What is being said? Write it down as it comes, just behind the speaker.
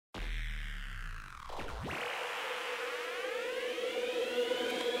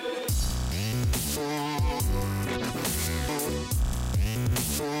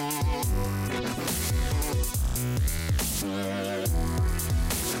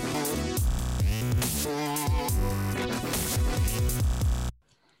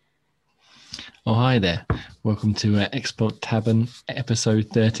Oh, hi there. Welcome to Export Tavern, episode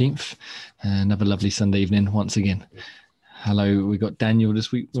 13th. Another lovely Sunday evening once again. Hello, we got Daniel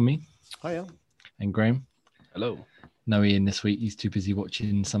this week with me. Hiya. And Graham. Hello. No Ian this week. He's too busy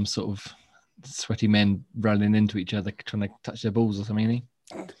watching some sort of sweaty men running into each other, trying to touch their balls or something, isn't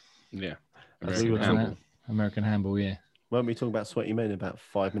he? Yeah. American handball. American handball, yeah. Weren't we talking about sweaty men about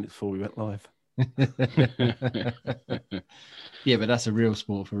 5 minutes before we went live? Yeah, but that's a real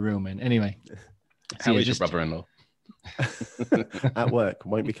sport for real men. Anyway. How is your brother-in-law? At work.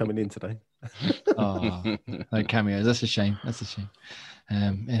 Won't be coming in today. Oh, no cameos. That's a shame. That's a shame.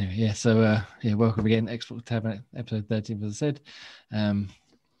 Anyway, yeah. So, welcome again. Export Tavern, episode 13, as I said.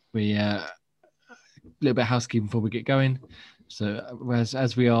 We a little bit of housekeeping before we get going. So,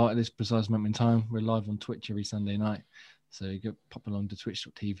 as we are at this precise moment in time, we're live on Twitch every Sunday night. So, you go pop along to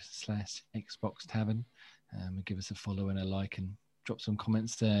twitch.tv/Xbox Tavern and give us a follow and a like and drop some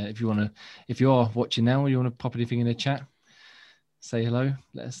comments there. If you are watching now or you want to pop anything in the chat, say hello,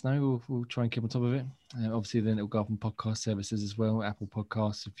 let us know. We'll try and keep on top of it. Obviously, then it'll go up on podcast services as well, Apple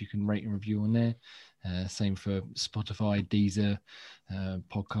Podcasts, if you can rate and review on there. Same for Spotify, Deezer,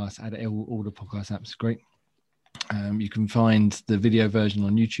 podcasts, add all the podcast apps. Great. You can find the video version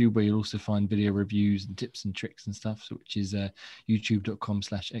on YouTube, where you'll also find video reviews and tips and tricks and stuff, which is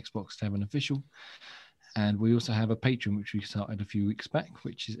youtube.com/Xbox Tavern Official. And we also have a Patreon, which we started a few weeks back,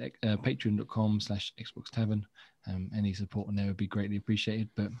 which is patreon.com/Xbox Tavern. Any support on there would be greatly appreciated.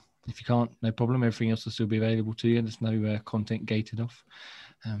 But if you can't, no problem. Everything else will still be available to you. There's no content gated off.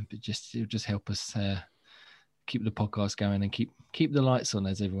 But it'll just help us keep the podcast going and keep the lights on,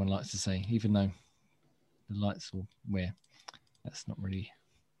 as everyone likes to say, even though the lights will wear. That's not really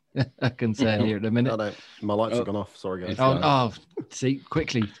a concern here at the minute. No, my lights have gone off. Sorry, guys. See,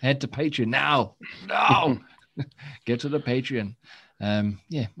 quickly head to Patreon now. No, get to the Patreon.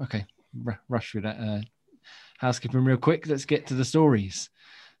 Okay. Rush through that housekeeping real quick. Let's get to the stories.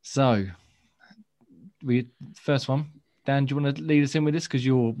 So, first one. Dan, do you want to lead us in with this, because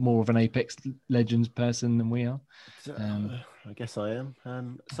you're more of an Apex Legends person than we are? I guess I am.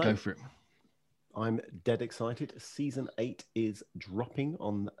 So go for it. I'm dead excited. Season 8 is dropping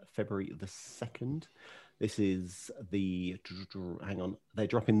on February the 2nd. This is hang on. They're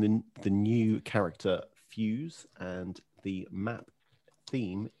dropping the new character Fuse, and the map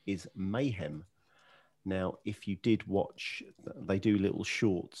theme is Mayhem. Now, if you did watch, they do little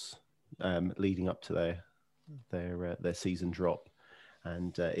shorts leading up to their season drop,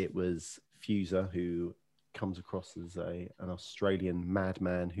 and it was Fuser, who comes across as an Australian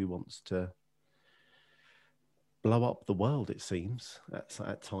madman who wants to blow up the world, it seems,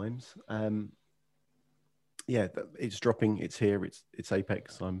 at times. It's dropping. It's here. It's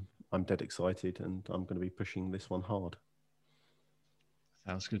Apex. I'm dead excited, and I'm going to be pushing this one hard.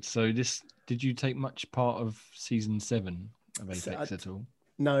 Sounds good. So, did you take much part of season 7 of Apex at all?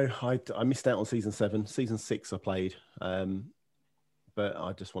 No, I missed out on season 7. Season 6 I played, but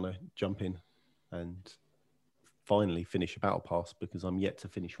I just want to jump in and finally finish a battle pass, because I'm yet to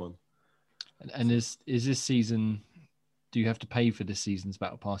finish one. And is this season? Do you have to pay for this season's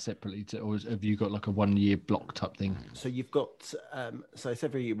battle pass separately, or have you got like a 1 year block type thing? So you've got so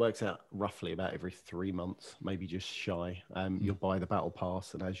it works out roughly about every 3 months, maybe just shy. You'll buy the battle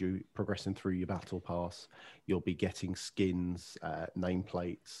pass, and as you're progressing through your battle pass, you'll be getting skins,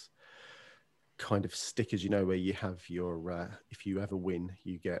 nameplates, kind of stickers. Where you have your if you ever win,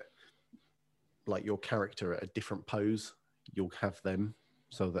 you get like your character at a different pose. You'll have them.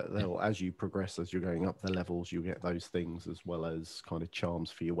 So that as you progress, as you're going up the levels, you get those things, as well as kind of charms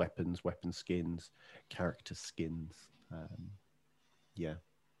for your weapons, weapon skins, character skins. But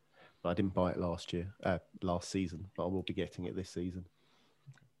I didn't buy it last season, but I will be getting it this season.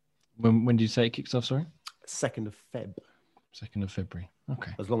 When did you say it kicks off? Sorry, 2nd of Feb. 2nd of February.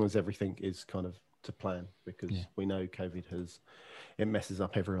 Okay. As long as everything is kind of to plan, because we know COVID it messes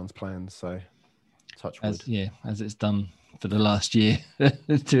up everyone's plans. So touch wood. As it's done for the last year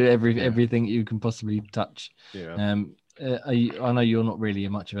to everything you can possibly touch. Yeah. I know you're not really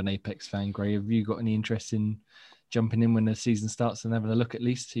much of an Apex fan, Gray. Have you got any interest in jumping in when the season starts and having a look, at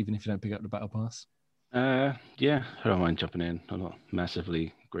least, even if you don't pick up the battle pass? I don't mind jumping in. I'm not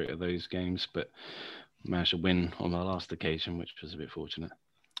massively great at those games, but managed to win on my last occasion, which was a bit fortunate.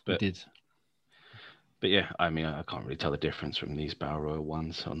 But you did. But yeah, I mean, I can't really tell the difference from these Battle Royale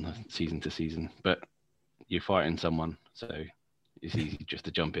ones on the season to season. But you're fighting someone, so it's easy just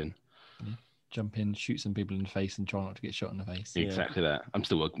to jump in. Yeah. Jump in, shoot some people in the face, and try not to get shot in the face. Exactly that. I'm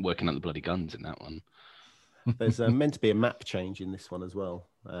still working on the bloody guns in that one. There's meant to be a map change in this one as well.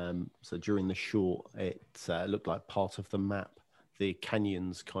 So during the short, it looked like part of the map, the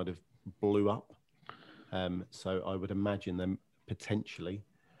canyons kind of blew up So I would imagine them potentially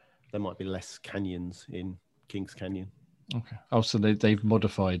there might be less canyons in Kings Canyon. Okay. Oh, so they've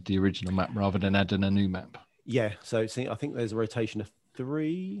modified the original map rather than adding a new map. Yeah. So see, I think there's a rotation of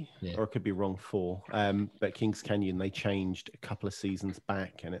 3, Yeah. or it could be wrong, 4. But Kings Canyon they changed a couple of seasons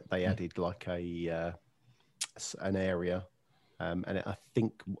back, and they added like an area, and I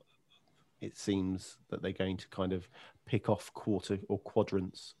think it seems that they're going to kind of pick off quarter or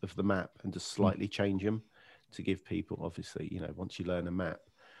quadrants of the map and just slightly change them to give people, obviously, you know, once you learn a map,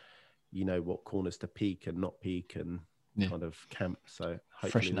 you know what corners to peek and not peek and kind of camp. So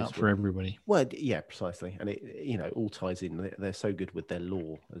hopefully freshen up for everybody. Well, yeah, precisely. And it, you know, all ties in. They're so good with their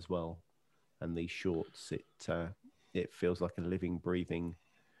lore as well. And these shorts, it feels like a living, breathing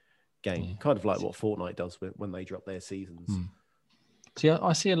game, kind of like what Fortnite does when they drop their seasons. See,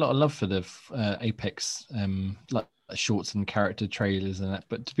 I see a lot of love for the Apex, like shorts and character trailers and that.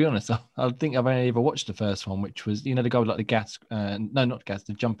 But to be honest, I think I've only ever watched the first one, which was, you know, the guy with like the gas, no, not gas,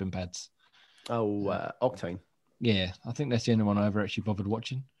 the jumping pads. Oh, Octane. Yeah, I think that's the only one I ever actually bothered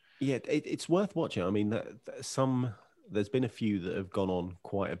watching. Yeah, it's worth watching. I mean, there's been a few that have gone on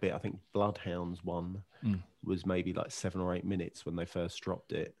quite a bit. I think Bloodhounds one was maybe like 7 or 8 minutes when they first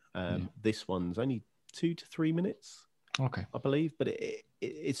dropped it. This one's only 2 to 3 minutes. Okay, I believe, but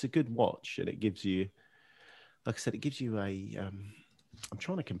it's a good watch, and it gives you, like I said, it gives you a. I'm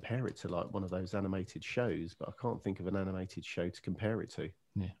trying to compare it to like one of those animated shows, but I can't think of an animated show to compare it to.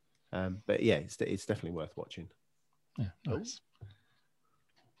 Yeah. But yeah, it's definitely worth watching. Yeah, nice.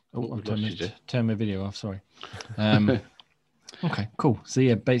 Oh, I've turned my video off. Sorry. Okay, cool. So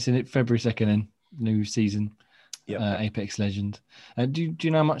yeah, basing it February 2nd in new season. Yeah. Apex Legend. Do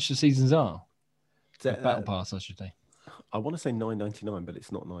you know how much the seasons are? Battle Pass, I should say. I want to say $9.99, but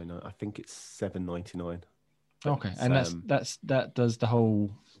it's not $9.99. I think it's $7.99. Okay, and that does the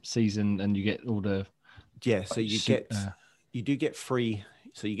whole season, and you get all the So you do get free.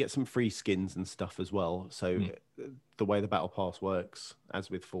 So you get some free skins and stuff as well. So the way the Battle Pass works, as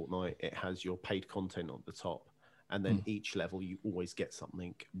with Fortnite, it has your paid content on the top, and then each level you always get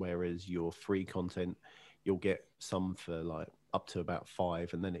something. Whereas your free content, you'll get some for like up to about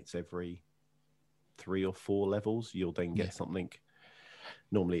 5, and then it's every 3 or 4 levels you'll then get something.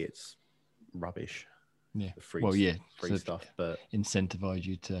 Normally it's rubbish. Yeah. Free stuff, but incentivize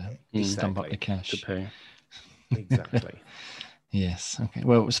you to stump up the cash to pay. Exactly. Yes. Okay.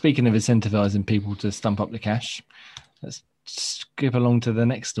 Well, speaking of incentivizing people to stump up the cash, let's skip along to the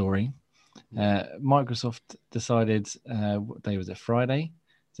next story. Microsoft decided, what day was it? Friday,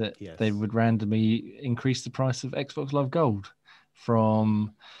 that they would randomly increase the price of Xbox Live Gold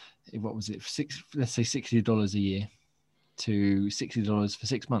from, what was it, let's say $60 a year to $60 for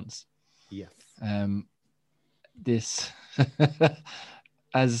 6 months. Yes. This,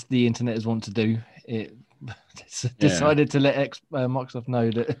 as the internet is wont to do, it decided to let Microsoft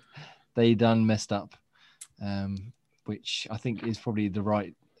know that they done messed up, which I think is probably the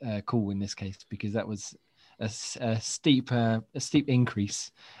right call in this case, because that was a steep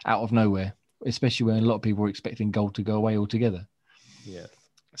increase out of nowhere, especially when a lot of people were expecting gold to go away altogether. Yeah.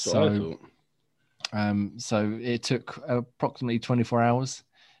 So it took approximately 24 hours,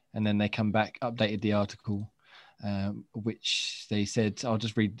 and then they come back, updated the article, which they said, I'll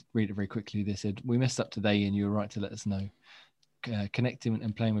just read it very quickly. They said, "We messed up today and you were right to let us know. Connecting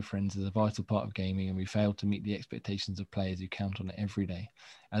and playing with friends is a vital part of gaming, and we failed to meet the expectations of players who count on it every day.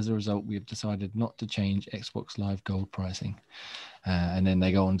 As a result, we have decided not to change Xbox Live Gold pricing." And then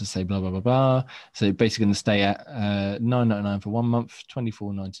they go on to say blah, blah, blah, blah. So basically going to stay at $9.99 for 1 month,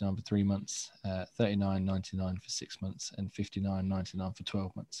 $24.99 for 3 months, $39.99 for 6 months, and $59.99 for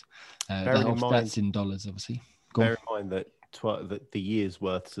 12 months. That's in dollars, obviously. Bear in mind that the year's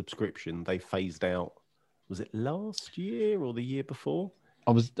worth subscription they phased out. Was it last year or the year before?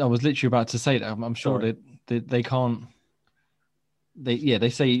 I was literally about to say that. I'm sure that they can't. They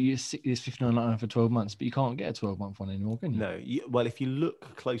say it's $59.99 for 12 months, but you can't get a 12-month one anymore, can you? No. Well, if you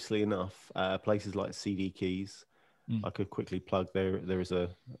look closely enough, places like CD Keys, I could quickly plug. There is a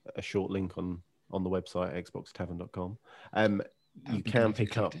short link on the website xboxtavern.com. You can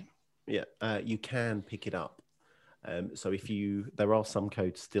pick up. You can pick it up. So there are some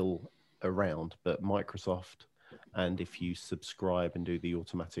codes still around, but Microsoft, and if you subscribe and do the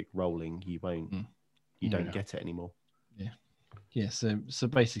automatic rolling, you don't get it anymore. So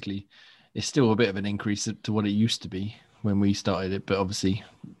basically it's still a bit of an increase to what it used to be when we started it, but obviously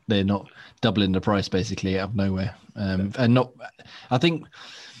they're not doubling the price basically out of nowhere. And not, I think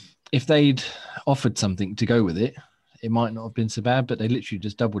if they'd offered something to go with it, it might not have been so bad, but they literally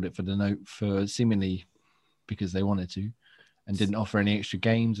just doubled it for seemingly because they wanted to. and didn't offer any extra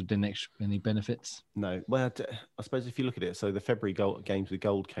games or any benefits. No. Well, I suppose if you look at it, so the February games with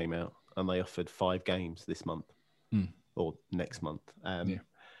gold came out, and they offered 5 games this month or next month.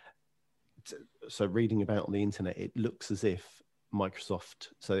 So reading about on the internet, it looks as if Microsoft,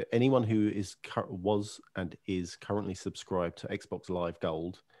 so anyone who was and is currently subscribed to Xbox Live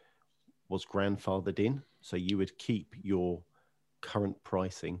Gold was grandfathered in, so you would keep your current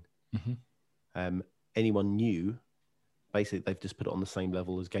pricing. Anyone new, basically they've just put it on the same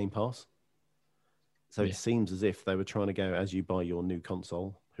level as Game Pass. So it seems as if they were trying to go, as you buy your new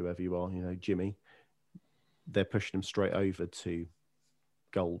console, whoever you are, Jimmy, they're pushing them straight over to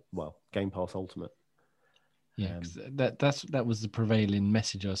Gold, Game Pass Ultimate. Yeah, that was the prevailing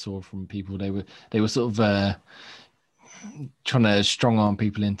message I saw from people. They were sort of trying to strong arm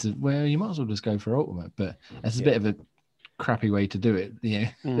people into, well, you might as well just go for Ultimate, but that's a bit of a crappy way to do it.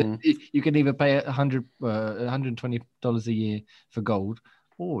 Yeah, you can either pay $120 a year for Gold,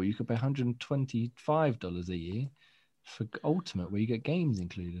 or you could pay $125 a year for Ultimate, where you get games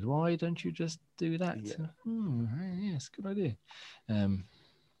included. Why don't you just do that? Yes, good idea.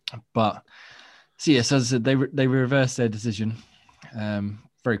 But so as I said, they reversed their decision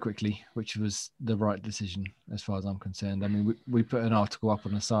very quickly, which was the right decision as far as I'm concerned. I mean, we put an article up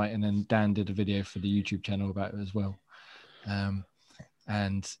on the site, and then Dan did a video for the YouTube channel about it as well.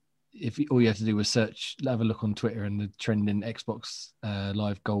 And all you have to do was have a look on Twitter, and the trending Xbox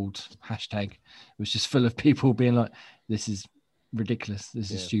Live Gold hashtag was just full of people being like, "This is ridiculous. This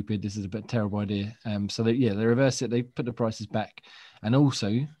is stupid. This is a terrible idea." So they reversed it. They put the prices back, and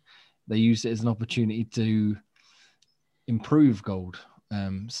also they used it as an opportunity to improve Gold.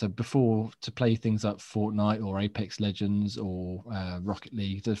 So before, to play things like Fortnite or Apex Legends or Rocket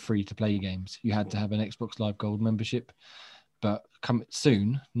League, the free-to-play games, you had to have an Xbox Live Gold membership. But come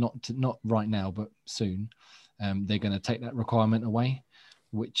soon, not right now, but soon, they're going to take that requirement away,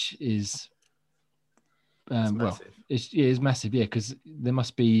 which is massive. It's massive, because there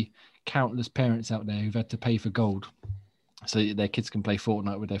must be countless parents out there who've had to pay for Gold so their kids can play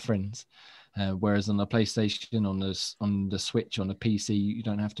Fortnite with their friends. Whereas on the PlayStation, on the Switch, on the PC, you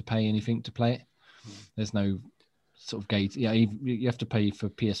don't have to pay anything to play it. There's no sort of gate. Yeah, you have to pay for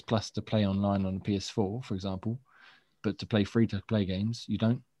PS Plus to play online on the PS4, for example. But to play free-to-play games, you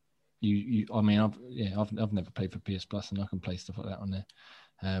don't. I mean, I've never played for PS Plus, and I can play stuff like that on there.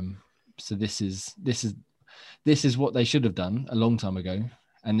 So this is what they should have done a long time ago,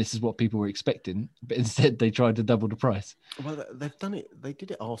 and this is what people were expecting. But instead, they tried to double the price. Well, they've done it. They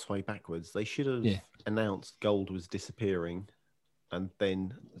did it arse-way backwards. They should have announced Gold was disappearing, and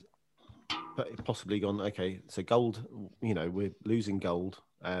then possibly gone, okay, so Gold, we're losing Gold.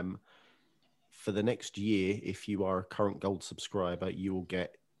 For the next year, if you are a current Gold subscriber, you will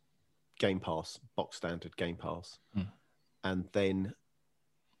get Game Pass, box standard Game Pass. And then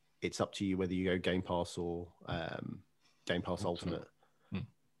it's up to you whether you go Game Pass or Game Pass Ultimate.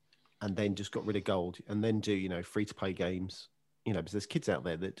 And then just got rid of Gold, and then do, free-to-play games, because there's kids out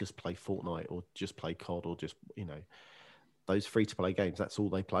there that just play Fortnite or just play COD or just, those free-to-play games, that's all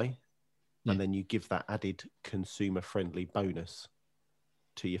they play. And then you give that added consumer-friendly bonus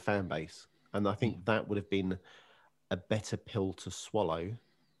to your fan base. And I think that would have been a better pill to swallow,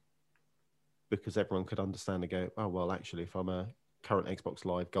 because everyone could understand and go, oh, well, actually, if I'm a current Xbox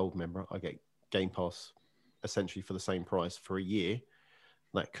Live Gold member, I get Game Pass essentially for the same price for a year.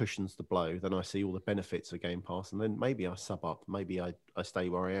 That cushions the blow. Then I see all the benefits of Game Pass, and then maybe I sub up, maybe I stay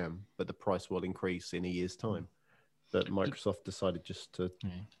where I am, but the price will increase in a year's time. But Microsoft decided just to...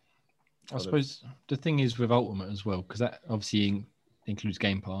 I suppose the thing is with Ultimate as well, because that obviously includes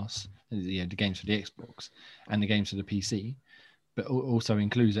Game Pass, the games for the Xbox and the games for the PC, but also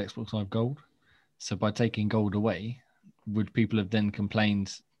includes Xbox Live Gold. So by taking Gold away, would people have then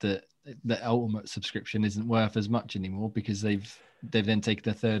complained that the Ultimate subscription isn't worth as much anymore because they've then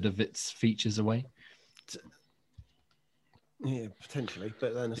taken a third of its features away? Yeah, potentially.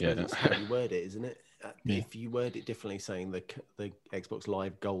 But then I suppose it's how you word it, isn't it? If you word it differently, saying the Xbox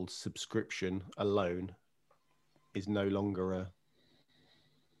Live Gold subscription alone is no longer a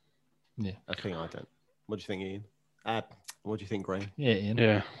thing, I don't. What do you think, Ian? What do you think, Graham? Yeah, Ian.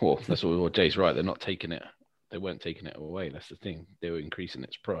 Yeah, well, that's what Jay's right. They're not taking it. They weren't taking it away. That's the thing. They were increasing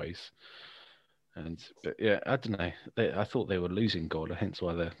its price. But yeah, I don't know. I thought they were losing Gold, hence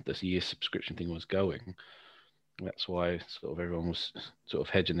why this year subscription thing was going. That's why sort of everyone was sort of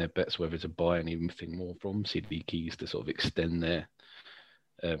hedging their bets whether to buy anything more from CD Keys to sort of extend their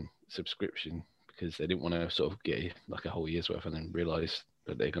subscription, because they didn't want to sort of get like a whole year's worth and then realise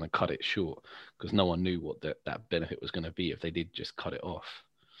that they're going to cut it short, because no one knew what that benefit was going to be if they did just cut it off.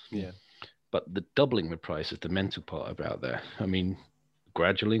 Yeah. But the doubling the price is the mental part about that. I mean,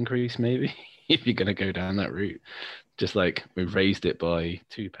 gradual increase maybe if you're going to go down that route. Just like we've raised it by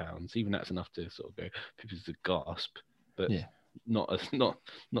 £2, even that's enough to sort of go people to gasp, but Yeah. not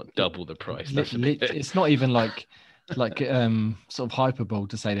double the price. It's not even like sort of hyperbole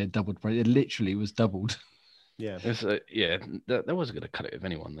to say they doubled price. It literally was doubled. Yeah. That wasn't going to cut it with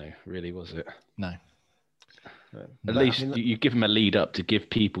anyone though, really, was it? No. At least you give them a lead up to give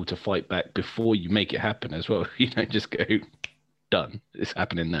people to fight back before you make it happen as well. You don't just go, done. It's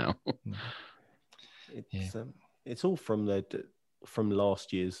happening now. It's all from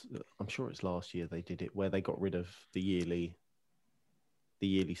last year's. I'm sure it's last year they did it where they got rid of the yearly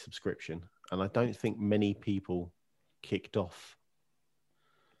subscription, and I don't think many people kicked off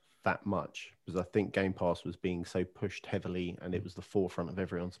that much because I think Game Pass was being so pushed heavily, and it was the forefront of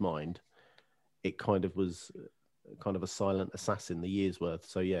everyone's mind. It kind of was a silent assassin the year's worth.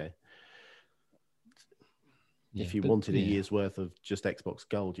 So if you wanted a year's worth of just Xbox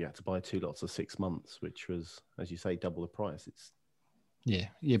Gold, you had to buy 2 lots of 6 months, which was, as you say, double the price.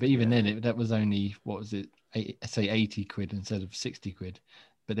 But even then, that was only, what was it? 80 quid instead of 60 quid.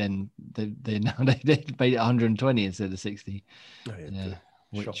 But then they made it 120 instead of 60. Oh,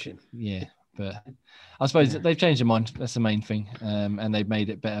 yeah, shocking. Yeah, but I suppose they've changed their mind. That's the main thing, and they've made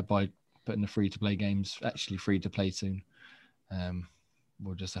it better by putting the free-to-play games actually free-to-play soon.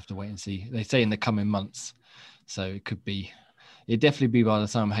 We'll just have to wait and see. They say in the coming months, so it'd definitely be by the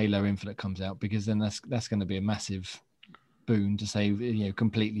time Halo Infinite comes out, because then that's going to be a massive boon to say,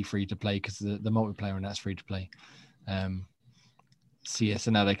 completely free-to-play, because the multiplayer and that's free-to-play.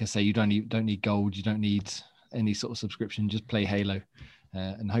 So now they can say you don't need gold, you don't need any sort of subscription, just play Halo,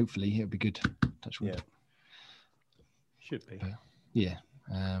 and hopefully it'll be good. Touch wood. Yeah. Should be.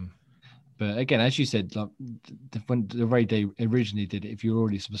 But again, as you said, like when the way they originally did it, if you were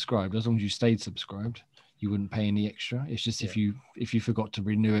already subscribed, as long as you stayed subscribed, you wouldn't pay any extra. It's just if you forgot to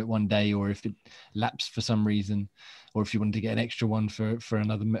renew it one day, or if it lapsed for some reason, or if you wanted to get an extra one for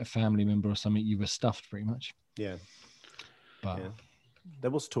another family member or something, you were stuffed pretty much. Yeah. But there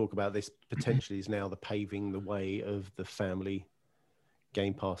was talk about this potentially is now the paving the way of the family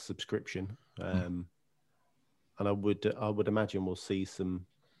Game Pass subscription, and I would imagine we'll see some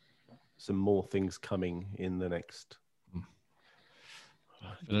more things coming in the next.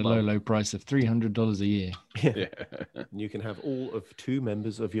 For the low price of $300 a year. Yeah. You can have all of 2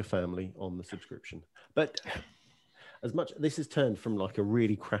 members of your family on the subscription. But this has turned from like a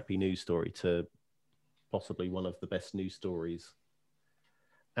really crappy news story to possibly one of the best news stories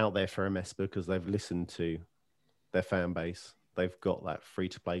out there for MS, because they've listened to their fan base. They've got that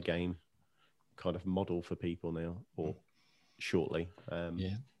free-to-play game kind of model for people now, or shortly.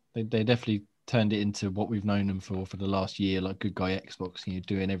 They definitely turned it into what we've known them for the last year, like Good Guy Xbox,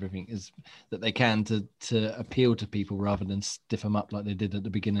 doing everything that they can to appeal to people rather than stiff them up like they did at the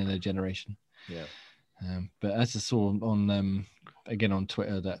beginning of the generation. Yeah. But as I saw on again on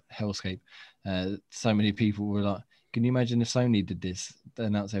Twitter, that Hellscape, so many people were like, can you imagine if Sony did this? They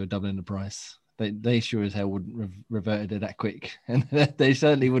announced they were doubling the price. They sure as hell wouldn't have reverted it that quick, and they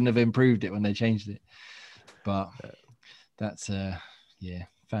certainly wouldn't have improved it when they changed it. But that's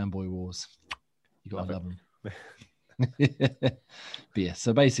fanboy wars. You gotta love them. But yeah,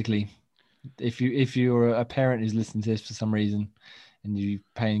 so basically, if you're a parent who's listening to this for some reason and you're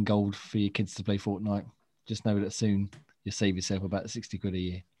paying gold for your kids to play Fortnite, just know that soon you'll save yourself about 60 quid a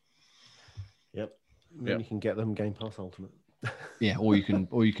year. Yep. Then you can get them Game Pass Ultimate. Yeah, or you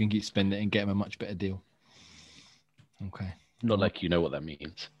can keep spending it and get them a much better deal. Okay. Not like you know what that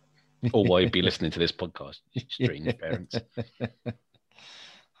means, or why you'd be listening to this podcast, strange parents.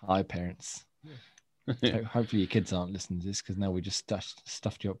 Hi, parents. Hopefully your kids aren't listening to this, because now we just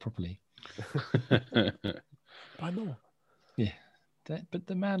stuffed you up properly. Buy more. Yeah, but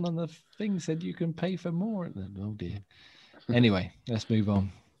the man on the thing said you can pay for more. Oh dear. Anyway, let's move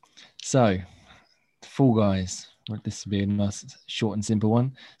on. So, Fall Guys. Well, this will be a nice, short and simple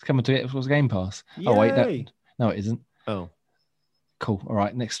one. It's coming to Xbox Game Pass. Yay! Oh wait, no, it isn't. Oh, cool. All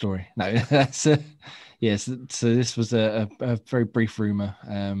right, next story. No, that's yes. So this was a very brief rumor.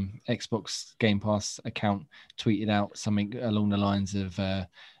 Xbox Game Pass account tweeted out something along the lines of,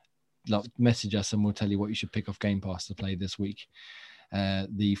 like, message us and we'll tell you what you should pick off Game Pass to play this week.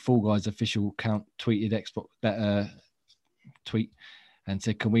 The Fall Guys official account tweeted Xbox that tweet and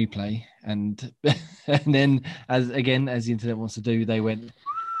said, "Can we play?" And then, as the internet wants to do, they went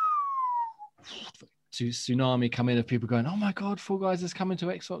to tsunami come in of people going, "Oh my god, Fall Guys is coming to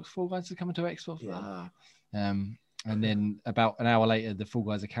Xbox! Fall Guys is coming to Xbox!" Yeah. And then about an hour later, the Fall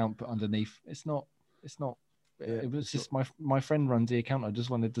Guys account put underneath, "It's not Yeah. It was just my friend runs the account. I just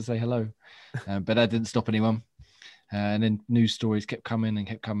wanted to say hello, but that didn't stop anyone. And then news stories kept coming,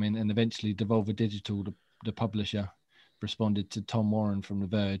 and eventually Devolver Digital, the publisher, responded to Tom Warren from The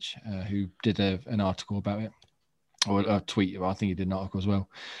Verge, who did an article about it, or a tweet. I think he did an article as well,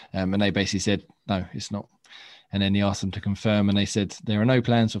 and they basically said no, it's not. And then he asked them to confirm, and they said there are no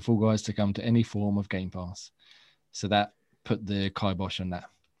plans for Fall Guys to come to any form of Game Pass. So that put the kibosh on that.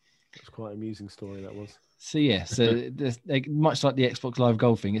 It's quite an amusing story, that was. So yeah, so much like the Xbox Live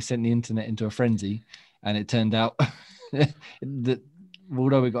Gold thing, it sent the internet into a frenzy, and it turned out that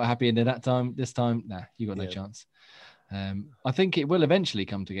although we got a happy ending that time, this time, nah, you got no chance. I think it will eventually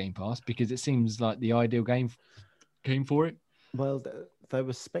come to Game Pass because it seems like the ideal game for it. Well, they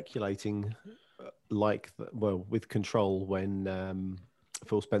were speculating, with Control when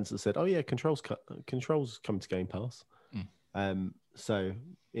Phil Spencer said, "Oh yeah, Control's come to Game Pass." So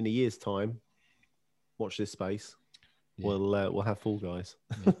in a year's time, watch this space. Yeah. We'll have Fall Guys.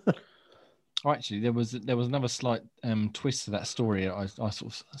 Yeah. Oh, actually, there was another slight twist to that story. I sort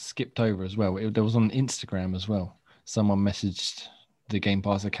of skipped over as well. There was on Instagram as well. Someone messaged the Game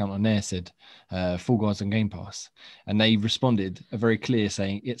Pass account on there, said Fall Guys on Game Pass, and they responded a very clear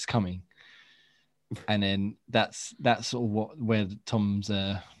saying it's coming. And then that's sort of where Tom's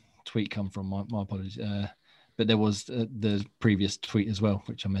tweet come from. My apologies. But there was the previous tweet as well,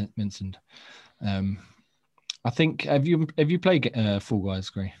 which I mentioned. I think have you played Fall Guys,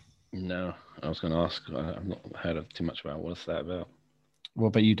 Gray? No, I was going to ask. I've not heard of too much about it. What's that about? What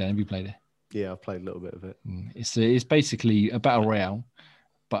about you, Dan? Have you played it? Yeah, I've played a little bit of it. It's basically a battle royale,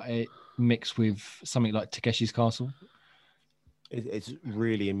 but it mixed with something like Takeshi's Castle. It's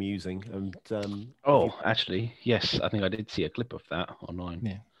really amusing. And actually, yes, I think I did see a clip of that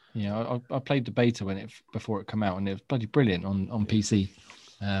online. Yeah. I played the beta before it came out, and it was bloody brilliant on PC.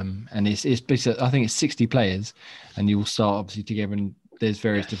 And it's basically, I think it's 60 players, and you will start obviously together, and there's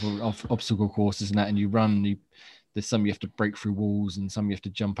various different obstacle courses and that, and you run. There's some you have to break through walls, and some you have to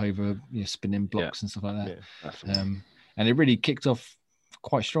jump over, spinning blocks and stuff like that. Yeah, and it really kicked off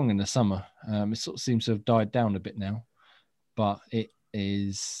quite strong in the summer. It sort of seems to have died down a bit now, but it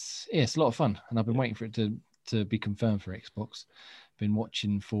is, it's a lot of fun, and I've been waiting for it to be confirmed for Xbox. Been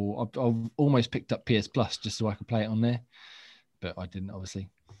watching I've almost picked up PS Plus just so I could play it on there, but I didn't, obviously,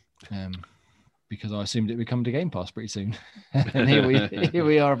 because I assumed it would come to Game Pass pretty soon. And here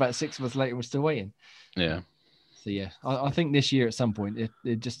we are about 6 months later, we're still waiting. Yeah. So yeah, I think this year at some point,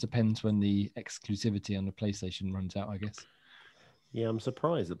 it just depends when the exclusivity on the PlayStation runs out, I guess. Yeah, I'm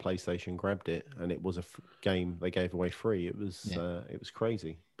surprised that PlayStation grabbed it, and it was a game they gave away free. It was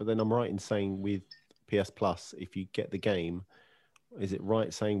crazy. But then I'm right in saying with PS Plus, if you get the game, is it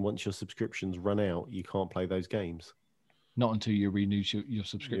right saying once your subscriptions run out, you can't play those games? Not until you renew your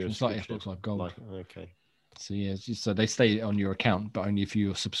subscription. It's like Xbox Live Gold. Okay. So yeah, so they stay on your account, but only if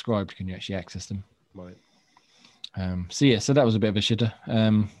you're subscribed can you actually access them. Right. So that was a bit of a shitter.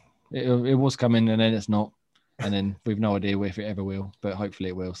 It was coming, and then it's not, and then we've no idea if it ever will, but hopefully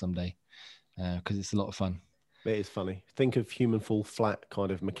it will someday, because it's a lot of fun. It is funny. Think of Human Fall Flat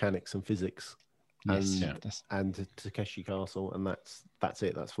kind of mechanics and physics, and Takeshi Castle, and that's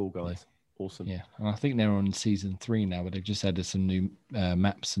it. That's Fall Guys. Yeah. Awesome. Yeah, and I think they're on season 3 now, where they've just added some new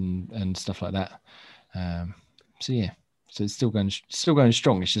maps and stuff like that. So it's still going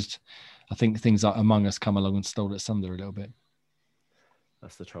strong. It's just, I think things like Among Us come along and stole its thunder a little bit.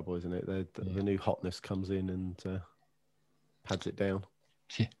 That's the trouble, isn't it? The new hotness comes in and pads it down.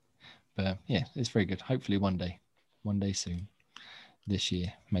 Yeah, but it's very good. Hopefully one day soon. This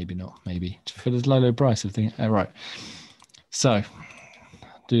year, maybe not. Maybe for the low price of things. Right. So,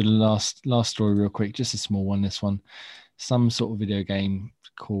 do the last story real quick. Just a small one. This one, some sort of video game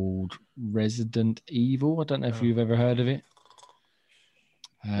called Resident Evil. I don't know if you've ever heard of it.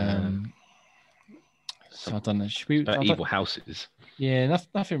 So I don't know. Evil Houses. Yeah,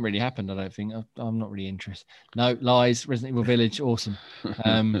 nothing really happened. I don't think. I'm not really interested. No lies. Resident Evil Village, awesome.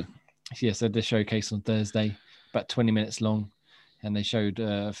 So they showcase on Thursday, about 20 minutes long, and they showed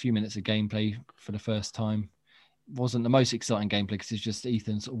a few minutes of gameplay for the first time. Wasn't the most exciting gameplay because it's just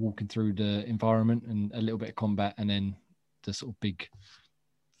Ethan sort of walking through the environment and a little bit of combat, and then the sort of big,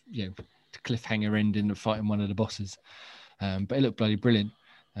 cliffhanger ending of fighting one of the bosses. But it looked bloody brilliant.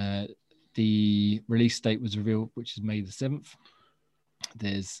 The release date was revealed, which is May the 7th.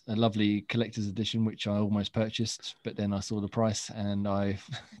 There's a lovely collector's edition, which I almost purchased, but then I saw the price and I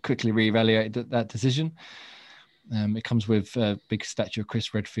quickly reevaluated that decision. It comes with a big statue of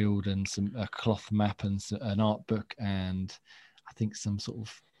Chris Redfield and a cloth map and an art book, and I think some sort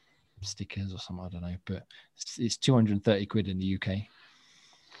of stickers or something, I don't know, but it's 230 quid in the UK.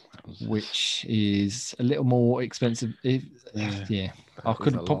 which is a little more expensive. Yeah.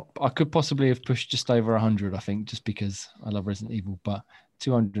 I could possibly have pushed just over 100, I think, just because I love Resident Evil, but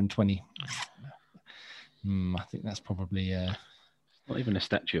 220. I think that's probably not even a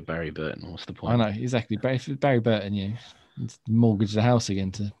statue of Barry Burton. What's the point? I know, exactly. But if it's Barry Burton, mortgage the house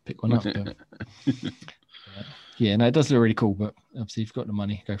again to pick one up. But, yeah, no, it does look really cool, but obviously if you've got the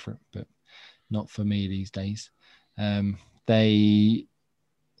money, go for it. But not for me these days. They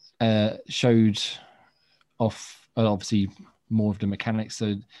showed off obviously more of the mechanics.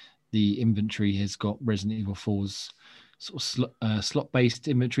 So the inventory has got Resident Evil 4's sort of slot-based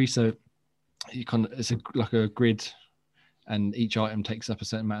inventory. So it's like a grid, and each item takes up a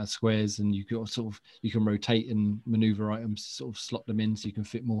certain amount of squares, and you can rotate and maneuver items, sort of slot them in so you can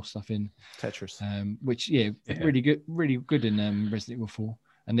fit more stuff in. Tetris. Which really good in Resident Evil 4,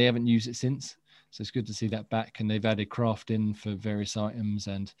 and they haven't used it since. So it's good to see that back, and they've added crafting for various items,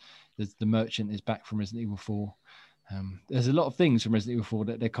 and the merchant is back from Resident Evil 4. There's a lot of things from Resident Evil 4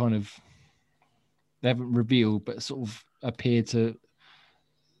 that they haven't revealed, but sort of appear to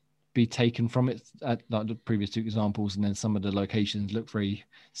be taken from it, at like the previous two examples, and then some of the locations look very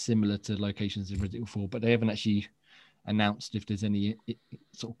similar to locations in Resident Evil 4, but they haven't actually announced if there's any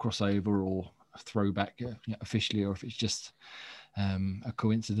sort of crossover or throwback officially, or if it's just a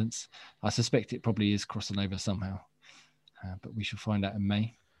coincidence. I suspect it probably is crossing over somehow, but we shall find out in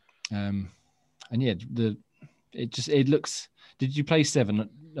May. And yeah, it looks. Did you play 7?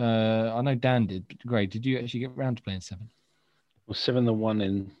 I know Dan did. But Gray, did you actually get around to playing 7? Was 7 the one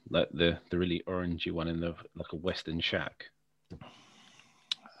in like the really orangey one in the like a Western shack?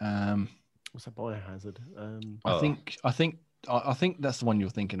 What's that, Biohazard? I think that's the one you're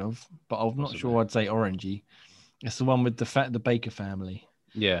thinking of, but I'm not sure I'd say orangey. It's the one with the Baker family.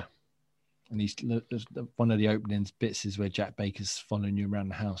 Yeah. And one of the opening bits is where Jack Baker's following you around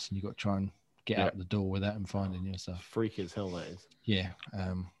the house, and you've got to try and get out the door without him finding you and stuff. Freaky as hell, that is. Yeah.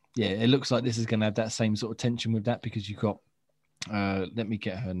 It looks like this is going to have that same sort of tension with that, because you've got, let me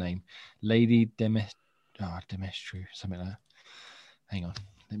get her name, Lady Demestru, something like that. Hang on.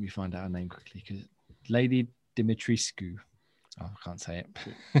 Let me find out her name quickly. Lady Dimitrescu. Oh, I can't say it.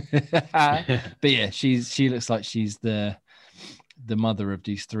 But yeah, she looks like she's the mother of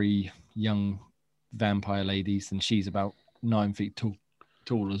these 3 young vampire ladies, and she's about 9 feet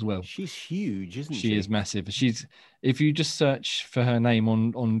tall as well. She's huge, isn't she? She is massive. If you just search for her name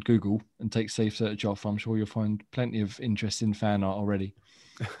on Google and take safe search off, I'm sure you'll find plenty of interesting fan art already.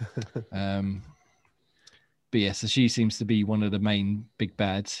 But yeah, so she seems to be one of the main big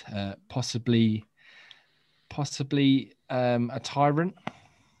bads, possibly a tyrant,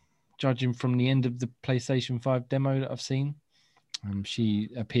 judging from the end of the PlayStation 5 demo that I've seen. She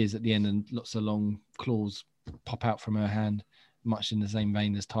appears at the end, and lots of long claws pop out from her hand, much in the same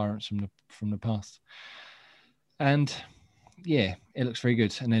vein as tyrants from the past. And yeah, it looks very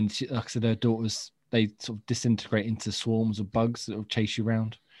good. And then, like I said, her daughters, they sort of disintegrate into swarms of bugs that will chase you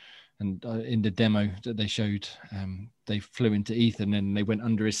around. And in the demo that they showed, they flew into Ethan, and they went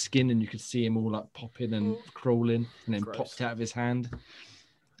under his skin, and you could see him all like popping and crawling, and then popped out of his hand.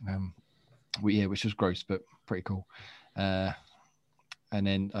 Which was gross, but pretty cool. And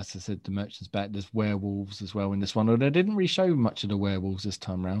then, as I said, the merchant's back. There's werewolves as well in this one. Although they didn't really show much of the werewolves this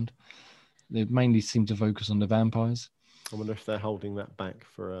time round. They mainly seem to focus on the vampires. I wonder if they're holding that back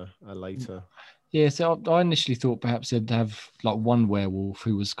for a later. Yeah, so I initially thought perhaps they'd have like one werewolf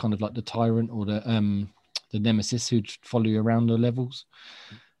who was kind of like the tyrant, or the nemesis who'd follow you around the levels.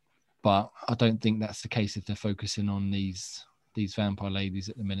 But I don't think that's the case if they're focusing on these vampire ladies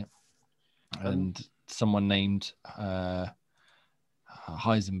at the minute. And someone named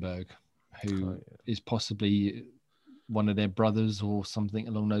Heisenberg, who is possibly one of their brothers or something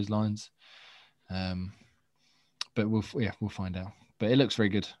along those lines. But we'll find out. But it looks very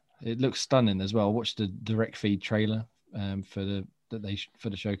good. It looks stunning as well. I watched the direct feed trailer for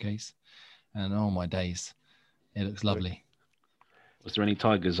the showcase, and oh my days, it looks lovely. Was there any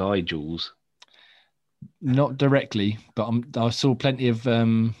tiger's eye jewels? Not directly, but I saw plenty of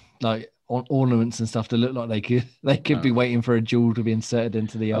like ornaments and stuff that look like they could be waiting for a jewel to be inserted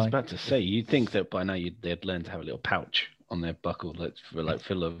into the eye. I was about to say, you'd think that by now they'd learn to have a little pouch on their buckle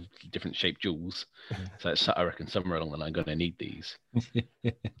full of different shaped jewels. So I reckon somewhere along the line going to need these.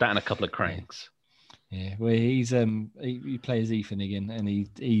 That and a couple of cranks. Yeah, well, he's he plays Ethan again, and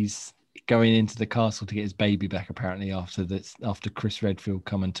he's going into the castle to get his baby back apparently after Chris Redfield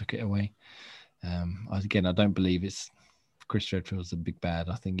come and took it away. Again, I don't believe it's Chris Redfield's the big bad.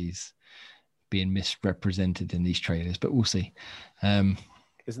 I think he's being misrepresented in these trailers, but we'll see.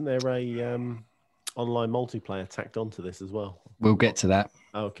 Isn't there online multiplayer tacked onto this as well. We'll get to that.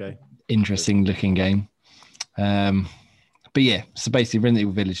 Okay. Interesting looking game. But yeah, so basically Resident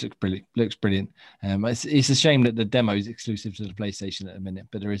Evil Village looks brilliant. It's a shame that the demo is exclusive to the PlayStation at the minute,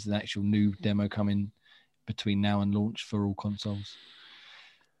 but there is an actual new demo coming between now and launch for all consoles,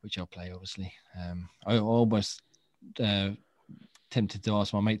 which I'll play, obviously. I almost tempted to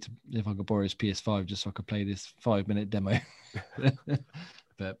ask my mate if I could borrow his PS5 just so I could play this 5-minute demo.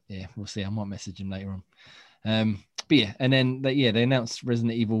 But yeah, we'll see. I might message him later on. But yeah, and then they announced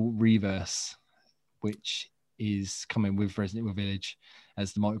Resident Evil Reverse, which is coming with Resident Evil Village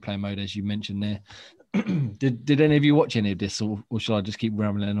as the multiplayer mode, as you mentioned there. Did any of you watch any of this, or shall I just keep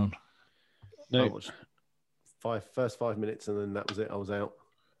rambling on? No, I watched first 5 minutes and then that was it. I was out.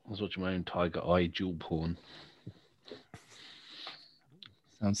 I was watching my own Tiger Eye dual porn.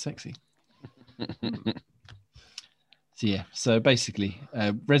 Sounds sexy. So yeah, so basically,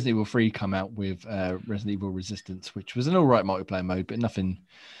 Resident Evil 3 come out with Resident Evil Resistance, which was an all right multiplayer mode, but nothing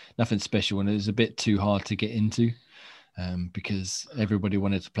special, and it was a bit too hard to get into because everybody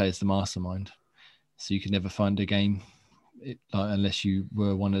wanted to play as the mastermind. So you could never find a game unless you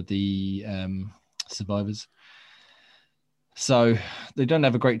were one of the survivors. So they don't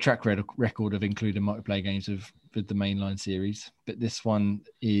have a great track record of including multiplayer games with the mainline series, but this one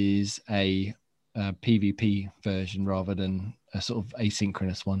is a PvP version rather than a sort of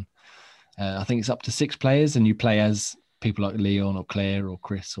asynchronous one. I think it's up to 6 players, and you play as people like Leon or Claire or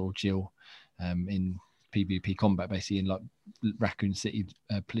Chris or Jill in PvP combat, basically in like Raccoon City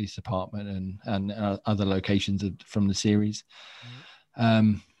Police Department and other locations from the series.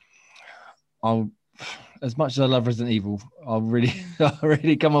 As much as I love Resident Evil, I'll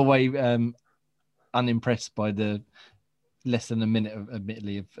really come away unimpressed by the less than a minute,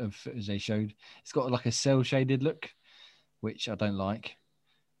 admittedly, of footage they showed. It's got like a cell shaded look, which I don't like.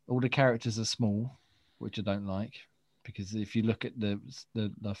 All the characters are small, which I don't like, because if you look at the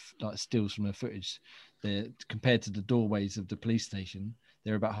like stills from the footage, they're compared to the doorways of the police station,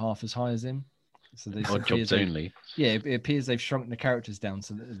 they're about half as high as him. So they Odd jobs only. Yeah, it appears they've shrunk the characters down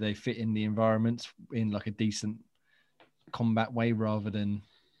so that they fit in the environments in like a decent combat way rather than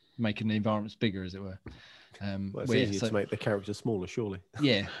making the environments bigger, as it were. Well, it's easier to make the characters smaller, surely.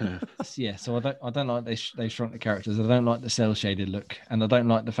 Yeah, yeah. So I don't like they shrunk the characters. I don't like the cell shaded look, and I don't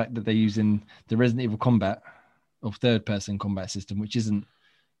like the fact that they're using the Resident Evil combat or third person combat system, which isn't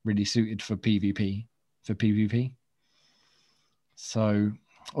really suited for PvP. So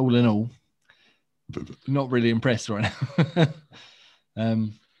all in all, not really impressed right now.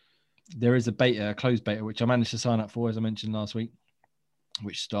 There is a closed beta, which I managed to sign up for, as I mentioned last week,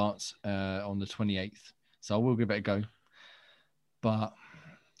 which starts on the 28th. So I will give it a go. But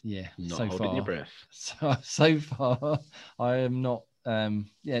yeah, Not so holding far, your breath. So far, I am not. And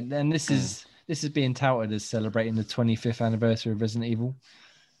this is being touted as celebrating the 25th anniversary of Resident Evil.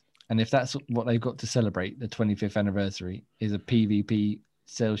 And if that's what they've got to celebrate, the 25th anniversary is a PvP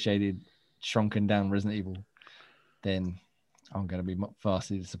cell shaded, shrunken down Resident Evil, then I'm going to be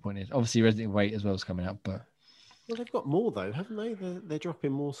vastly disappointed. Obviously, Resident Evil 8 as well is coming out, but well, they've got more though, haven't they? They're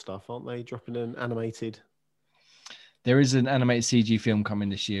dropping more stuff, aren't they? Dropping an animated. There is an animated CG film coming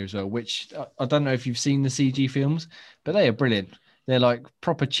this year as well, which I don't know if you've seen the CG films, but they are brilliant. They're like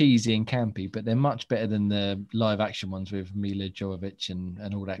proper cheesy and campy, but they're much better than the live action ones with Mila Jovovich and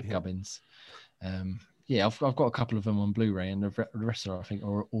all that gubbins. Yeah, I've got a couple of them on Blu-ray, and the rest are, I think,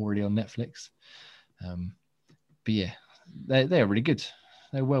 are already on Netflix. But yeah, they're really good.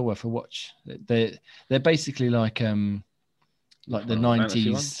 They're well worth a watch. They're basically like the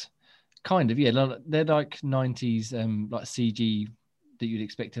 90s, kind of. Yeah, they're like 90s like CG that you'd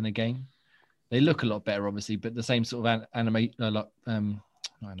expect in a game. They look a lot better, obviously, but the same sort of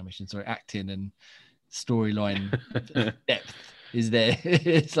acting and storyline depth is there.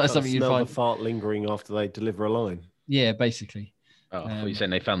 It's like something you'd find. The fart lingering after they deliver a line. Yeah, basically. Oh, I thought you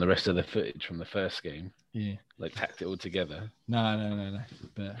saying they found the rest of the footage from the first game. Yeah, like tacked it all together. No.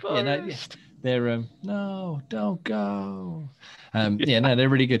 But yeah, they're no, don't go. Yeah, no, they're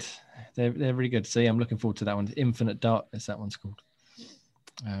really good. They're really good. So yeah, I'm looking forward to that one. Infinite Darkness, that one's called.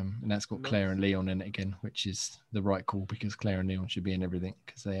 And that's got Claire and Leon in it again, which is the right call because Claire and Leon should be in everything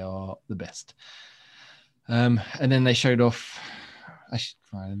because they are the best. And then they showed off. I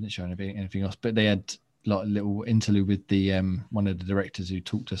didn't show anything else, but they had like a little interlude with the one of the directors who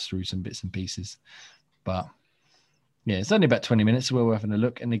talked us through some bits and pieces. But yeah, it's only about 20 minutes, so we're having a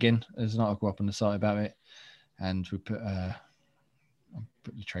look. And again, there's an article up on the site about it, and we put I'll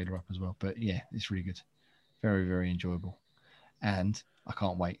put the trailer up as well. But yeah, it's really good, very very enjoyable, and I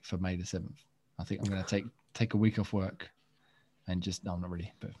can't wait for May the 7th. I think I'm going to take a week off work and just no, not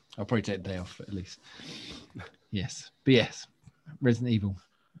really, but I'll probably take a day off at least. Yes, but yes, Resident Evil.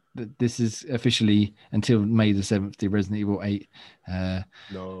 This is officially until May the 7th, the Resident Evil 8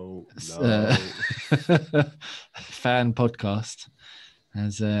 No. fan podcast,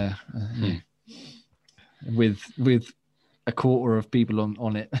 as with a quarter of people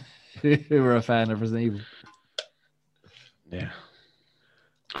on it who are a fan of Resident Evil. Yeah.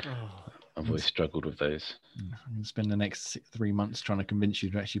 Oh, I've always struggled with those. I'm going to spend the next 3 months trying to convince you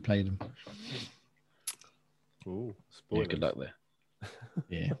to actually play them. ooh, Yeah, spoilers. good luck there.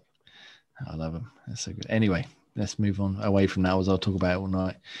 Yeah, I love them. They're so good. Anyway, let's move on away from that, as I'll talk about it all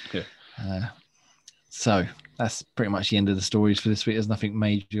night. Yeah. So that's pretty much the end of the stories for this week. There's nothing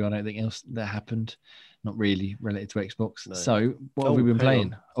major, I don't think, else that happened. Not really related to Xbox. No. So what have we been hang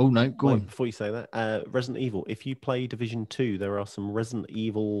playing? on. Oh, no, go Wait, on. before you say that, Resident Evil. If you play Division 2, there are some Resident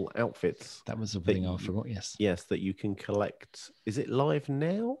Evil outfits. That was the that thing I you- forgot, yes. Yes, that you can collect. Is it live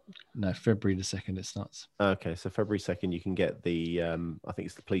now? No, February the 2nd it starts. Okay, so February 2nd, you can get the, I think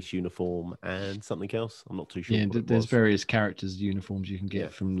it's the police uniform and something else. I'm not too sure. Yeah, what it there's was. various characters' uniforms you can get Yeah.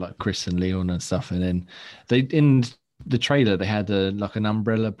 from like Chris and Leon and stuff. And then they in the trailer they had like an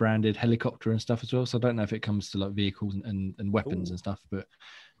Umbrella branded helicopter and stuff as well. So I don't know if it comes to like vehicles and weapons Ooh. and stuff, but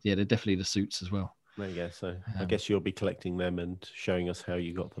yeah, they're definitely the suits as well. There you go. So I Um, guess you'll be collecting them and showing us how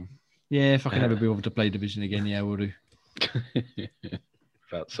you got them. Yeah, if I can ever be able to play Division again, yeah, we'll do.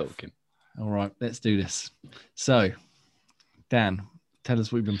 Without sulking. All right, let's do this. So, Dan, tell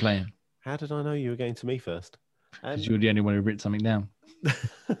us what you've been playing How did I know you were going to me first? because you're the only one who written something down.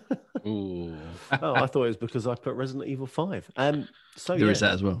 Ooh. Oh, I thought it was because I put Resident Evil 5. So There yeah, is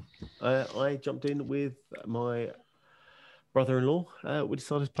that as well. I jumped in with my brother-in-law. We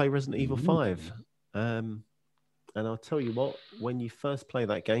decided to play Resident Evil 5. And I'll tell you what, when you first play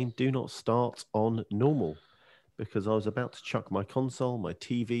that game, do not start on normal, because I was about to chuck my console, my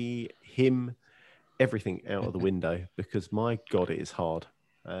TV, him, everything out of the window, because my God, it is hard.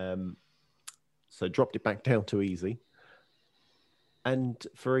 So dropped it back down to easy. And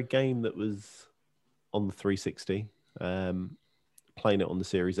for a game that was on the 360, playing it on the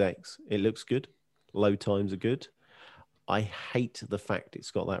Series X, it looks good. Load times are good. I hate the fact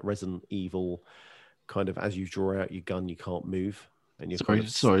it's got that Resident Evil kind of, as you draw out your gun, you can't move. And you're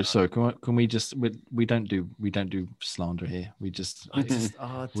Sorry. Can we just we don't do slander here. We just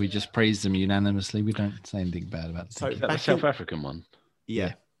praise them unanimously. We don't say anything bad about the So ticket. Is that the back South in- African one?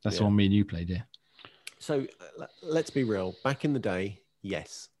 yeah. That's yeah. the one me and you played, yeah. So let's be real. Back in the day,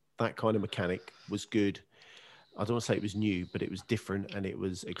 yes, that kind of mechanic was good. I don't want to say it was new, but it was different and it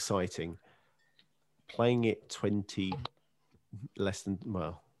was exciting. Playing it 20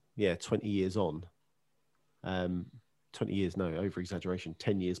 years on, 20 years, no, over exaggeration,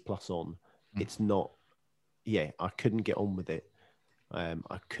 10 years plus on, it's not, I couldn't get on with it. I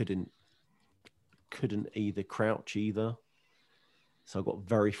couldn't either crouch either. So I got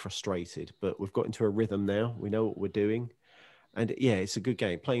very frustrated, but we've got into a rhythm now. We know what we're doing. And yeah, it's a good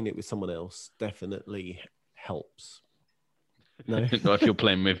game. Playing it with someone else definitely helps. No? Not if you're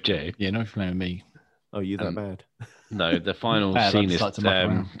playing with Jay. Yeah, not if you're playing with me. Oh, you that bad? No, the final Bad, I scene just is like to muck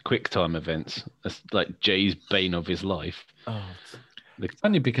around. quick time events. That's like Jay's bane of his life. Oh, It's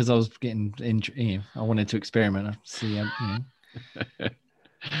only because I was getting I wanted to experiment and see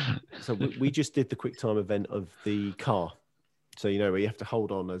so we just did the quick time event of the car. So, where you have to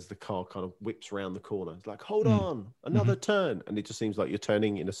hold on as the car kind of whips around the corner. It's like, hold on, another turn. And it just seems like you're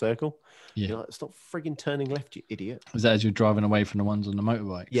turning in a circle. Yeah. You're like, stop frigging turning left, you idiot. Was that as you're driving away from the ones on the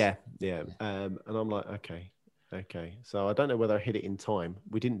motorbikes? Yeah. And I'm like, okay. So I don't know whether I hit it in time.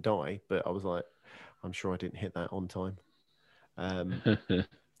 We didn't die, but I was like, I'm sure I didn't hit that on time.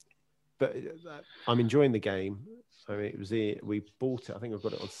 But I'm enjoying the game. I mean, we bought it. I think I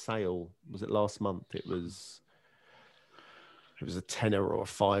got it on sale. Was it last month? It was a tenner or a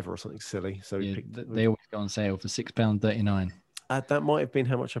fiver or something silly. So Yeah, they always go on sale for £6.39. that might have been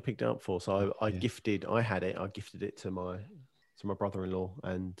how much I picked it up for. So I Yeah. gifted it to my brother-in-law,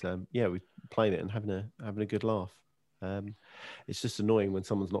 and we playing it and having a good laugh. It's just annoying when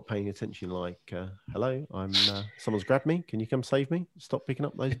someone's not paying attention. Like, hello, someone's grabbed me. Can you come save me? Stop picking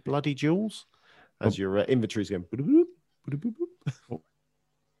up those bloody jewels. As your inventory's going. Boop, boop, boop, boop.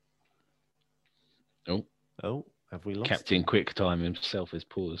 Oh, have we lost? Captain QuickTime himself has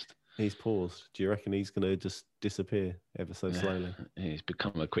paused. He's paused. Do you reckon he's going to just disappear ever so slowly? He's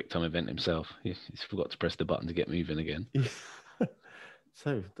become a QuickTime event himself. He's forgot to press the button to get moving again.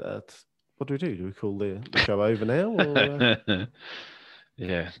 So what do? Do we call the show over now? Or,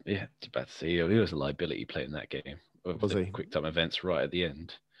 Yeah. It's about to say he was a liability playing that game. Was the he? QuickTime events right at the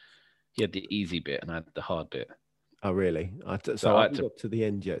end. He had the easy bit and I had the hard bit. Oh, really? So I haven't got to the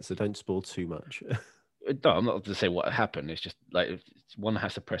end yet, so don't spoil too much. No, I'm not going to say what happened. It's just like one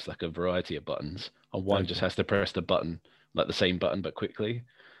has to press like a variety of buttons, and one just has to press the button, like the same button but quickly.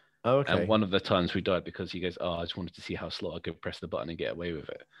 Oh, okay. And one of the times we died because he goes, "Oh, I just wanted to see how slow I could press the button and get away with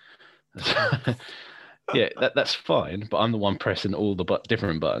it." Yeah, that's fine. But I'm the one pressing all the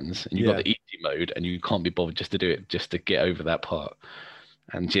different buttons, and you've got the easy mode, and you can't be bothered just to do it, just to get over that part.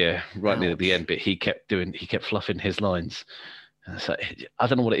 And yeah, right near the end bit, he kept fluffing his lines. And it's like, I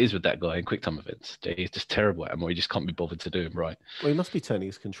don't know what it is with that guy in QuickTime events. He's just terrible at him, or he just can't be bothered to do him right. Well, he must be turning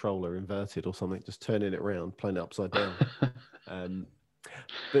his controller inverted or something, just turning it around, playing it upside down.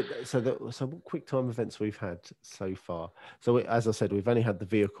 But so what QuickTime events we've had so far? So as I said, we've only had the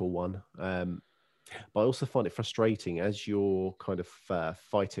vehicle one, but I also find it frustrating as you're kind of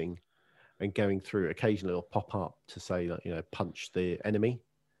fighting and going through. Occasionally, it'll pop up to say that punch the enemy.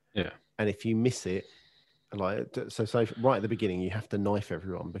 Yeah. And if you miss it, like so right at the beginning, you have to knife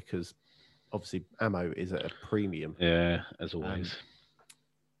everyone because obviously ammo is at a premium. Yeah, as always.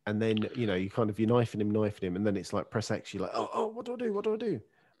 And then you're knifing him, and then it's like press X. You're like, oh, what do I do? What do I do?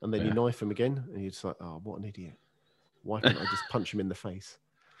 And then you knife him again, and you're just like, oh, what an idiot! Why can't I just punch him in the face?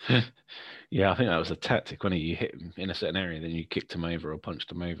 Yeah, I think that was a tactic. When you hit him in a certain area, then you kicked him over or punched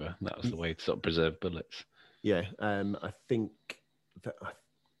him over. That was the way to sort of preserve bullets. Yeah, I think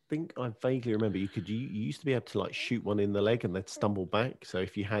I vaguely remember you used to be able to like shoot one in the leg and they'd stumble back. So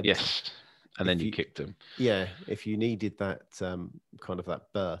if you had and then you kicked him. Yeah, if you needed that kind of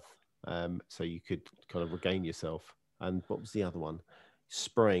that birth, so you could kind of regain yourself. And what was the other one?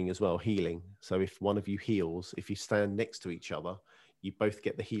 Spraying as well, healing. So if one of you heals, if you stand next to each other, you both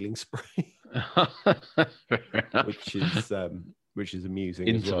get the healing spray, which is amusing.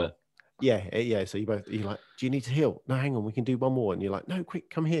 Intimate. As well. Yeah. So you're like, do you need to heal? No, hang on, we can do one more. And you're like, no, quick,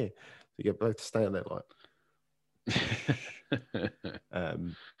 come here. So you both stand there like,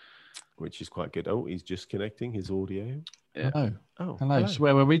 which is quite good. Oh, he's just connecting his audio. Yeah. Hello. So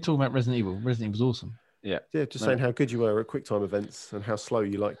where were we talking about Resident Evil? Resident Evil's awesome. Yeah. Just saying how good you were at QuickTime events and how slow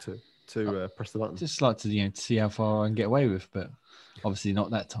you like to press the button. Just like to see how far I can get away with, but obviously not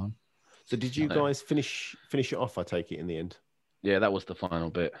that time. So did you guys finish it off? I take it in the end. Yeah, that was the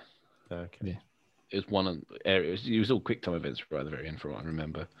final bit. Okay. Yeah. It was one of it was all QuickTime events right at the very end, from what I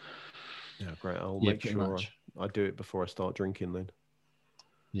remember. Yeah, great. I'll make sure I do it before I start drinking then.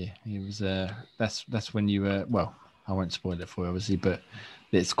 Yeah, it was. That's when you were. Well, I won't spoil it for you, obviously, but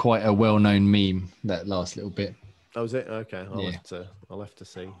it's quite a well-known meme, that last little bit. Oh, is it? Okay, I'll have to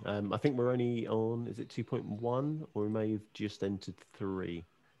see. I think we're only on. Is it 2.1, or we may have just entered 3?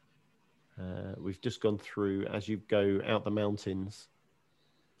 We've just gone through as you go out the mountains.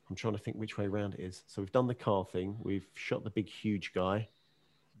 I'm trying to think which way around it is. So we've done the car thing. We've shot the big, huge guy.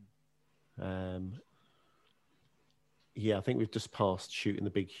 Yeah, I think we've just passed shooting the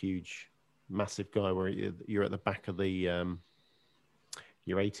big, huge, massive guy where you're at the back of the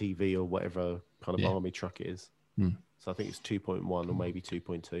your ATV or whatever kind of army truck it is. So I think it's 2.1 or maybe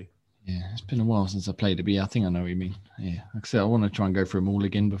 2.2. Yeah, it's been a while since I played it, but yeah, I think I know what you mean. Yeah, like I said, I want to try and go through them all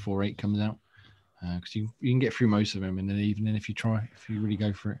again before 8 comes out, because you can get through most of them in an evening if you really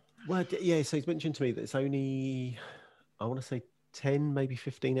go for it. Well, yeah. So he's mentioned to me that it's only, I want to say 10, maybe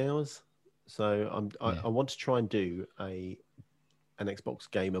 15 hours. So I want to try and do an Xbox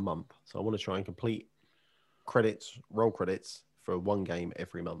game a month. So I want to try and complete roll credits for one game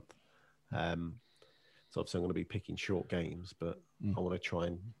every month. So obviously I'm going to be picking short games, but I want to try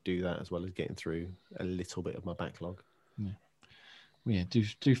and do that as well as getting through a little bit of my backlog. Yeah. Well, yeah,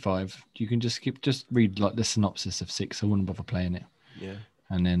 do 5. You can just read like the synopsis of 6. I wouldn't bother playing it. Yeah.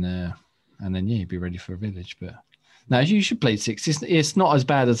 And then you'd be ready for a village. But no, you should play 6. It's not as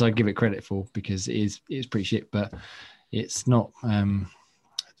bad as I give it credit for, because it's pretty shit, but it's not.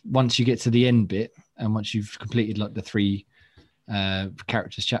 Once you get to the end bit and once you've completed like the 3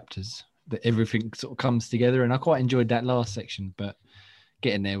 characters chapters, that everything sort of comes together. And I quite enjoyed that last section, but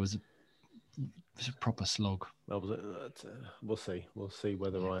getting there was a proper slog. We'll see. We'll see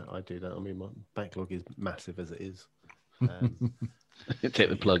whether I do that. I mean, my backlog is massive as it is. Take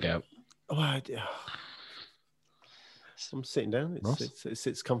the plug out. I'm sitting down. It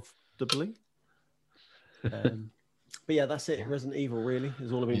sits comfortably. But yeah, that's it. Resident Evil really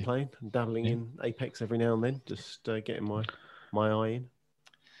is all I've been playing. I'm dabbling in Apex every now and then, just getting my eye in.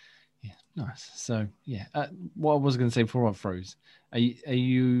 Yeah, nice. So yeah, what I was going to say before I froze, are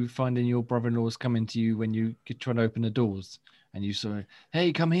you finding your brother-in-laws coming to you when you try to open the doors and you sort of,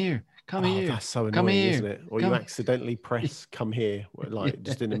 hey, come here. That's so annoying, isn't it? Or you accidentally press "come here," like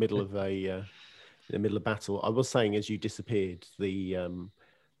just in the middle of battle. I was saying as you disappeared, the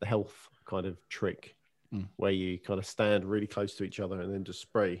health kind of trick where you kind of stand really close to each other and then just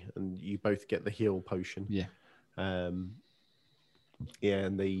spray, and you both get the heal potion. Yeah. Yeah,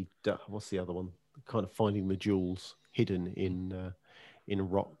 and what's the other one? Kind of finding the jewels hidden in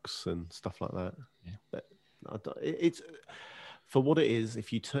rocks and stuff like that. Yeah. But it's for what it is.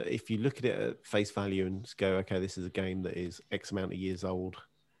 If you look at it at face value and just go, okay, this is a game that is X amount of years old,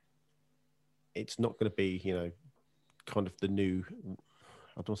 it's not going to be, kind of the new,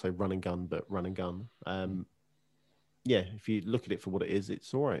 I don't want to say run and gun, but run and gun. Yeah, if you look at it for what it is,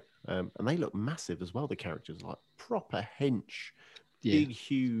 it's all right. And they look massive as well. The characters, like proper hench, big,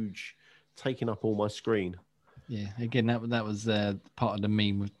 huge, taking up all my screen. Yeah, again, that was part of the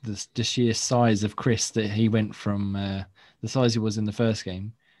meme with the sheer size of Chris, that he went from the size he was in the first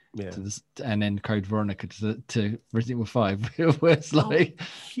game, and then Code Veronica to Resident Evil 5. It was like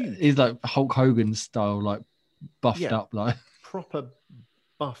he's like Hulk Hogan style, like buffed up, like proper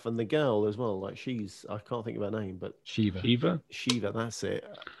buff. And the girl as well, like I can't think of her name, but Shiva, that's it.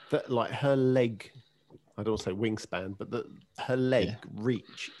 That, like, her leg, I don't want to say wingspan, but her leg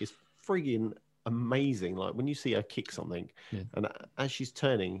reach is frigging amazing. Like when you see her kick something, and as she's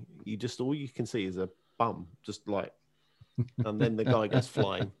turning, all you can see is a bum, just like, and then the guy goes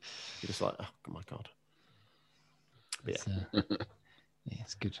flying. You're just like, oh my god.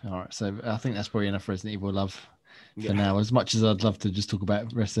 It's good. All right, so I think that's probably enough Resident Evil love for now. As much as I'd love to just talk about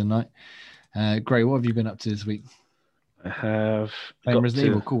the rest of the night. Gray, what have you been up to this week? I have Resident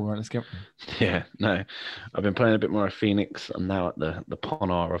Evil. Cool, right? Let's go. Yeah, no, I've been playing a bit more of Phoenix. I'm now at the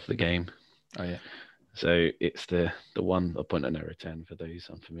Ponar of the game. Oh yeah. So it's the one, the point of no return for those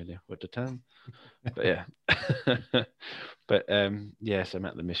unfamiliar with the term. But yeah. But so I'm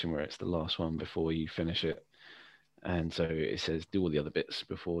at the mission where it's the last one before you finish it. And so it says do all the other bits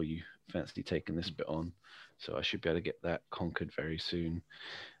before you fancy taking this bit on. So I should be able to get that conquered very soon.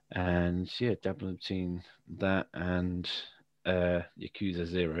 And yeah, dabbling between that and Yakuza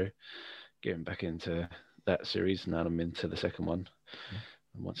 0, getting back into that series. Now I'm into the second one.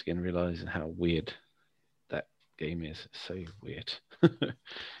 And once again, realizing how weird that game is. So weird.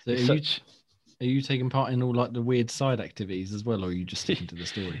 So are you taking part in all like the weird side activities as well, or are you just sticking to the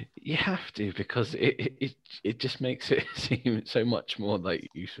story? You have to, because it just makes it seem so much more like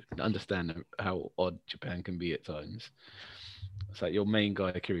you should understand how odd Japan can be at times. It's like your main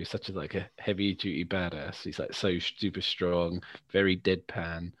guy, Kiryu, is such a heavy duty badass. He's like so super strong, very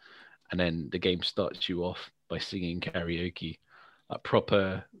deadpan, and then the game starts you off by singing karaoke, like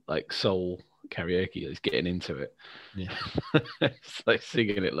proper like soul karaoke. He's getting into it. Yeah, it's like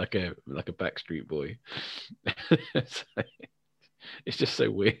singing it like a Backstreet Boy. It's just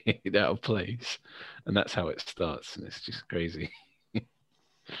so weird, out of place, and that's how it starts, and it's just crazy.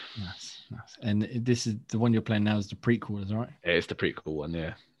 Nice. And this is the one you're playing now, is the prequel, is that right? Yeah, it's the prequel one,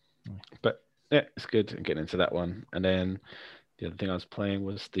 yeah. But yeah, it's good. I'm getting into that one. And then the other thing I was playing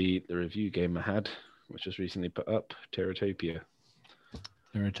was the review game I had, which was recently put up, Terratopia.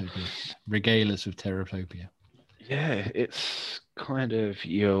 Regale us with Terratopia. Yeah, it's kind of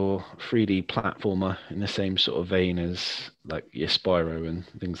your 3D platformer in the same sort of vein as like your Spyro and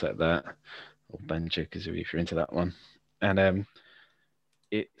things like that, or Banjo-Kazooie if you're into that one. And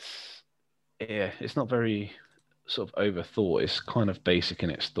it's not very sort of overthought. It's kind of basic in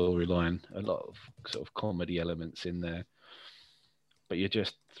its storyline. A lot of sort of comedy elements in there. But you're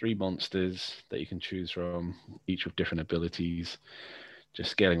just 3 monsters that you can choose from, each with different abilities,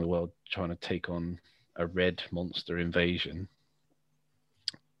 just scaling the world, trying to take on a red monster invasion.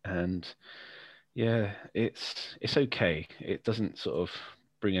 And yeah, it's okay. It doesn't sort of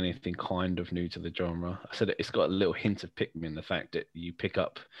bring anything kind of new to the genre. I said it's got a little hint of Pikmin, the fact that you pick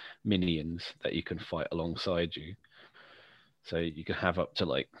up minions that you can fight alongside you. So you can have up to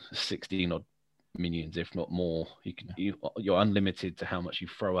like 16 odd minions, if not more. You're unlimited to how much you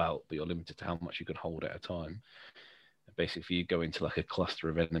throw out, but you're limited to how much you can hold at a time. Basically, if you go into like a cluster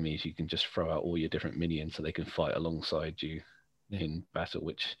of enemies, you can just throw out all your different minions so they can fight alongside you in battle,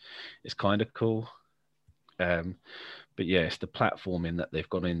 which is kind of cool. But yeah, it's the platforming that they've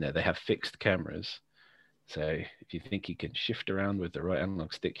got in there. They have fixed cameras. So if you think you can shift around with the right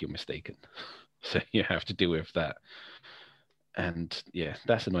analog stick, you're mistaken. So you have to deal with that. And yeah,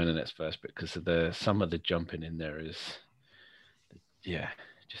 that's annoying in its first bit, because some of the jumping in there is,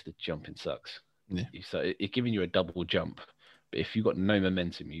 just the jumping sucks. Yeah. So it's giving you a double jump, but if you've got no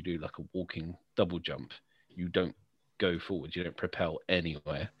momentum, you do like a walking double jump. You don't go forward. You don't propel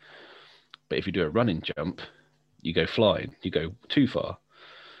anywhere. But if you do a running jump, you go flying. You go too far,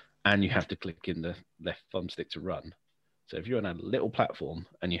 and you have to click in the left thumbstick to run. So if you're on a little platform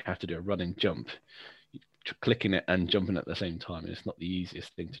and you have to do a running jump, clicking it and jumping at the same time, it's not the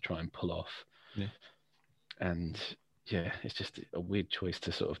easiest thing to try and pull off. Yeah. And yeah, it's just a weird choice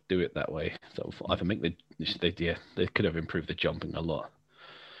to sort of do it that way. Sort of either make they could have improved the jumping a lot.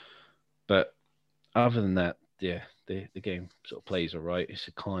 But other than that, yeah, the game sort of plays all right. It's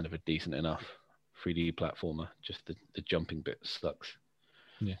a kind of a decent enough 3D platformer. Just the jumping bit sucks.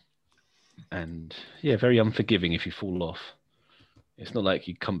 Yeah. And yeah, very unforgiving if you fall off. It's not like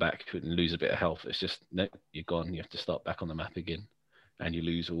you come back and lose a bit of health. It's just, no, you're gone. You have to start back on the map again. And you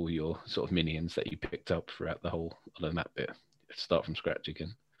lose all your sort of minions that you picked up throughout the whole of the map bit. You have to start from scratch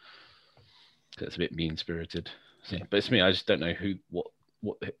again. So it's a bit mean-spirited. So, Yeah. but it's me, I just don't know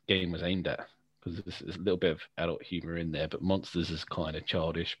what the game was aimed at. Because there's a little bit of adult humor in there, but Monsters is kind of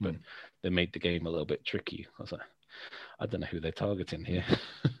childish, but they made the game a little bit tricky. I was like, I don't know who they're targeting here.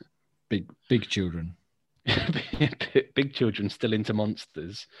 Big children. Big children still into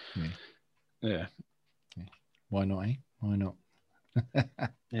Monsters. Yeah. Why not, eh? Why not?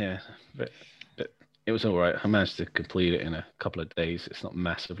 Yeah, but it was all right. I managed to complete it in a couple of days. It's not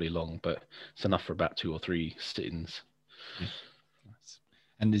massively long, but it's enough for about 2 or 3 sittings. Yeah. Nice.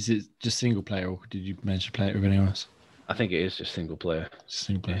 And is it just single player, or did you manage to play it with anyone else? I think it is just single player.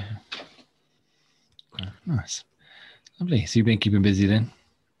 Single player. Yeah. Okay. Nice. Lovely. So you've been keeping busy then?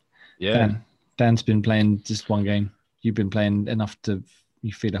 Yeah. Dan's been playing just one game. You've been playing enough to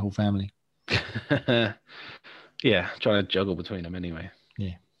you feed a whole family. Yeah, trying to juggle between them anyway.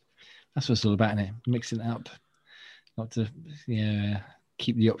 Yeah. That's what it's all about, isn't it? Mixing it up. Not to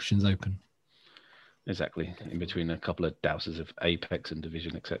keep the options open. Exactly. In between a couple of douses of Apex and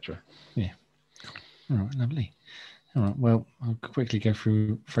Division, etc. Yeah. All right, lovely. All right, well, I'll quickly go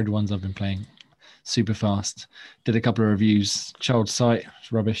through the ones I've been playing super fast. Did a couple of reviews. Child Sight,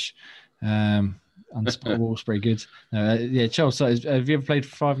 it's rubbish. Unspotable is pretty good. Child Sight. Have you ever played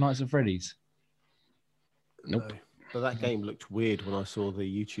Five Nights at Freddy's? Nope. No. But that game looked weird when I saw the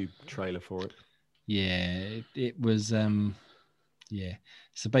YouTube trailer for it. Yeah, it was.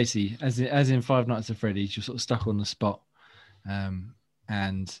 So basically, as in Five Nights at Freddy's, you're sort of stuck on the spot,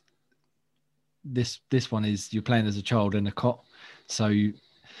 and this one is you're playing as a child in a cot. So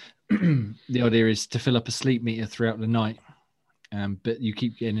the idea is to fill up a sleep meter throughout the night, but you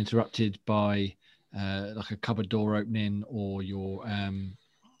keep getting interrupted by like a cupboard door opening or your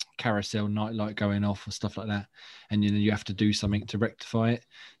carousel nightlight going off or stuff like that, and you have to do something to rectify it.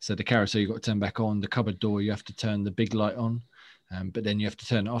 So the carousel you've got to turn back on, the cupboard door you have to turn the big light on, but then you have to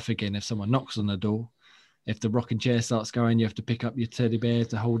turn it off again if someone knocks on the door. If the rocking chair starts going, you have to pick up your teddy bear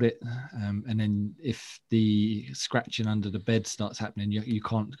to hold it, and then if the scratching under the bed starts happening, you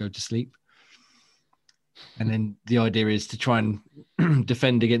can't go to sleep. And then the idea is to try and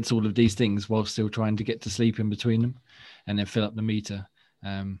defend against all of these things while still trying to get to sleep in between them, and then fill up the meter.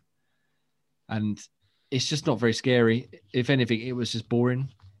 And it's just not very scary. If anything, it was just boring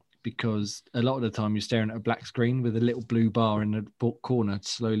because a lot of the time you're staring at a black screen with a little blue bar in the corner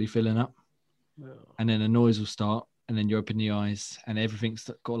slowly filling up. Oh. And then a noise will start and then you open your eyes and everything's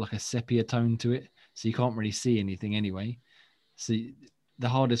got like a sepia tone to it. So you can't really see anything anyway. So the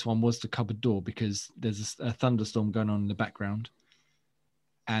hardest one was the cupboard door because there's a thunderstorm going on in the background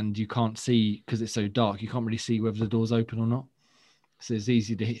and you can't see because it's so dark. You can't really see whether the door's open or not. So it's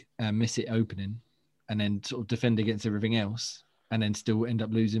easy to miss it opening and then sort of defend against everything else and then still end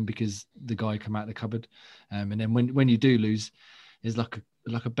up losing because the guy come out of the cupboard. And then when you do lose, there's like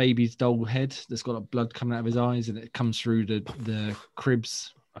a baby's doll head that's got like blood coming out of his eyes and it comes through the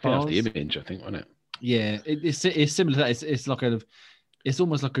cribs. I think that's the image, I think, wasn't it? Yeah, it's similar to that. It's like it's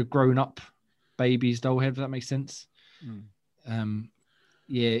almost like a grown up baby's doll head, if that makes sense.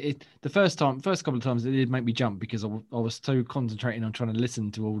 Yeah, the first couple of times it did make me jump because I was so concentrating on trying to listen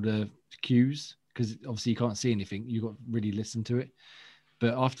to all the cues because obviously you can't see anything. You got to really listen to it.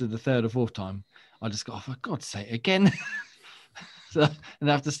 But after the third or fourth time, I just got, oh, for God's sake, again. And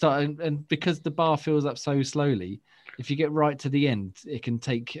I have to start. And because the bar fills up so slowly, if you get right to the end, it can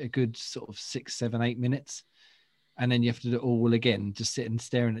take a good sort of 6, 7, 8 minutes. And then you have to do it all again, just sitting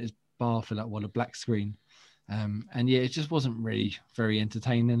staring at this bar fill up while a black screen. And yeah, it just wasn't really very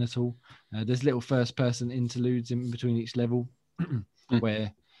entertaining at all. There's little first person interludes in between each level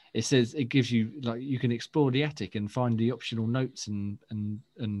where it says it gives you like you can explore the attic and find the optional notes and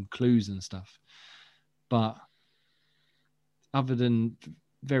clues and stuff. But other than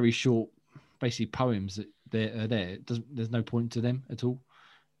very short, basically poems that are there, there's no point to them at all.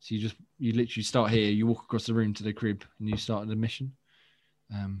 So you literally start here, you walk across the room to the crib and you start the mission.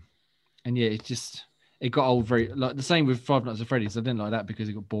 And yeah, it got old very like the same with Five Nights at Freddy's. I didn't like that because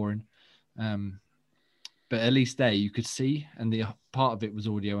it got boring. But at least there you could see, and the part of it was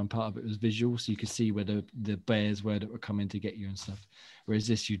audio and part of it was visual, so you could see where the bears were that were coming to get you and stuff. Whereas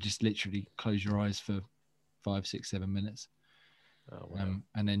this, you just literally close your eyes for 5, 6, 7 minutes, Oh, wow.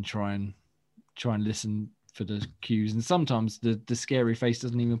 and then try and listen for the cues. And sometimes the scary face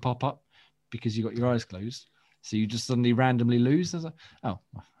doesn't even pop up because you got your eyes closed, so you just suddenly randomly lose. I was like, oh,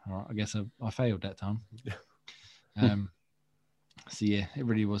 all right, I guess I failed that time. So yeah, it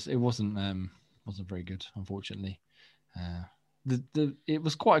really was. It wasn't very good, unfortunately. It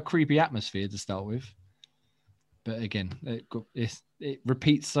was quite a creepy atmosphere to start with, but again, it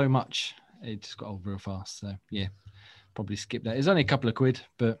repeats so much. It just got old real fast. So yeah, probably skip that. It's only a couple of quid,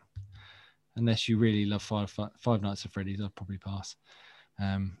 but unless you really love Five Nights at Freddy's, I'd probably pass.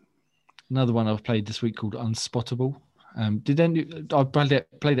 Another one I've played this week called Unspotable. I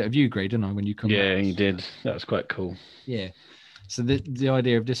played it with you, Gray, didn't I? When you come, yeah, you did. That was quite cool. Yeah. So the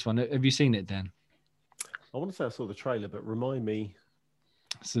idea of this one, have you seen it, Dan? I want to say I saw the trailer, but remind me.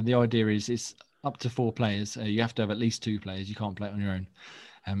 So the idea is it's up to 4 players. You have to have at least 2 players. You can't play it on your own.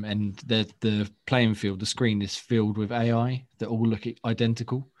 And the playing field, the screen is filled with AI that all look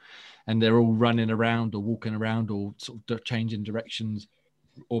identical, and they're all running around or walking around or sort of changing directions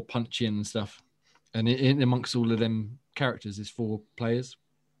or punching and stuff. And in amongst all of them characters is 4 players.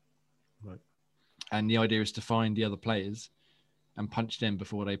 Right. And the idea is to find the other players and punch them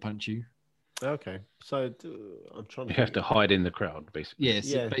before they punch you. Okay, so I'm trying to. You have to hide in the crowd, basically.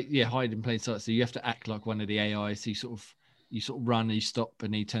 Yeah, hide in plain sight. So you have to act like one of the AI. So you sort of run and you stop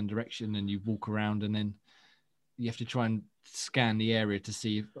and you turn direction and you walk around, and then you have to try and scan the area to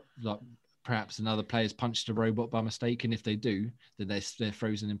see if, like, perhaps another player's punched a robot by mistake, and if they do, then they're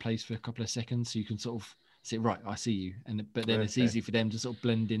frozen in place for a couple of seconds. So you can sort of say, right, I see you, but then it's easy for them to sort of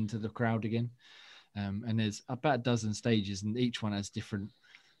blend into the crowd again. And there's about a dozen stages, and each one has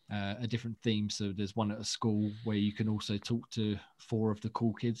a different theme. So there's one at a school where you can also talk to 4 of the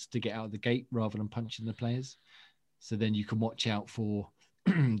cool kids to get out of the gate rather than punching the players. So then you can watch out for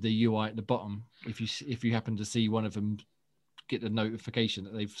the UI at the bottom. If you happen to see one of them get a notification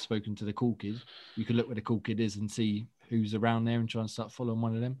that they've spoken to the cool kid, you can look where the cool kid is and see who's around there and try and start following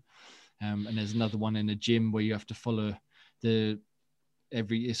one of them. And there's another one in a gym where you have to follow it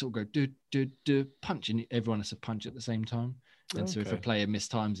sort of go do punch, and everyone has to punch at the same time. And so if a player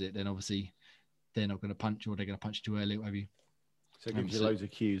mistimes it, then obviously they're not going to punch, or they're going to punch too early, whatever. So it gives you loads of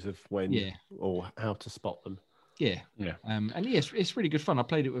cues of when or how to spot them. Yeah. And yes, it's really good fun. I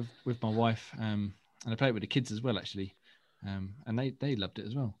played it with my wife, and I played it with the kids as well, actually, and they loved it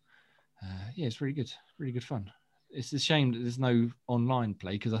as well. Yeah, it's really good fun. It's a shame that there's no online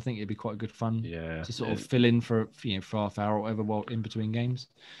play, because I think it'd be quite good fun to sort of fill in for half hour or whatever while in between games.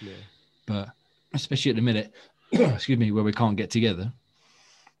 Yeah. But especially at the minute, excuse me, where we can't get together.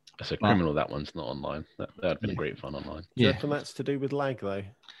 It's a criminal that one's not online. That'd been great fun online. Do you reckon that's to do with lag, though?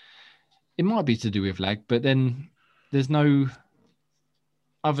 It might be to do with lag, but then there's no,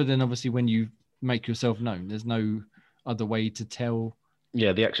 other than obviously when you make yourself known, there's no other way to tell.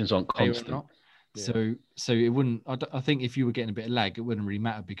 Yeah, the actions aren't constant. Yeah. So it wouldn't. I think if you were getting a bit of lag, it wouldn't really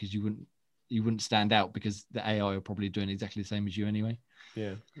matter, because you wouldn't stand out, because the AI are probably doing exactly the same as you anyway.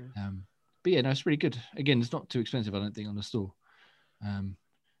 Yeah. But yeah, no, it's really good. Again, it's not too expensive, I don't think, on the store.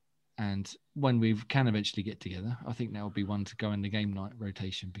 And when we can eventually get together, I think that will be one to go in the game night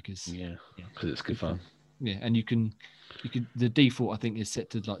rotation, because it's good fun. Yeah, and you could the default, I think, is set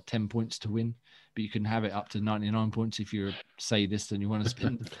to like 10 points to win, but you can have it up to 99 points if you're a sadist and you want to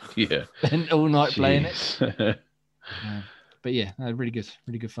spend all night playing it. But yeah, really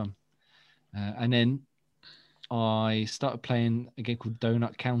good fun. And then I started playing a game called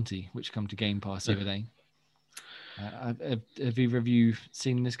Donut County, which come to Game Pass the other day. Have either of you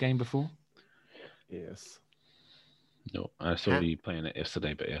seen this game before? Yes. No, I saw you playing it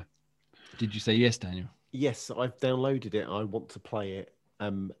yesterday, but yeah. Did you say yes, Daniel? Yes, I've downloaded it. I want to play it.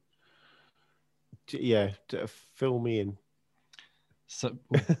 Fill me in. So,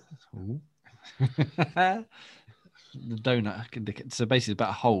 the donut. So basically, about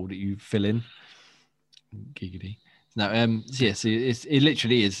a hole that you fill in. Giggity. No, so it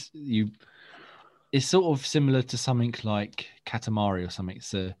literally is It's sort of similar to something like Katamari or something.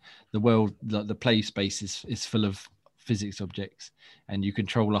 So the world, the play space is full of physics objects, and you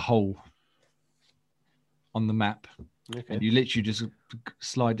control a hole on the map, and you literally just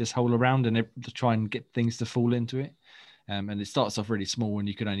slide this hole around and to try and get things to fall into it. And it starts off really small, and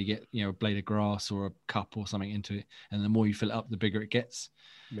you can only get a blade of grass or a cup or something into it, and the more you fill it up, the bigger it gets.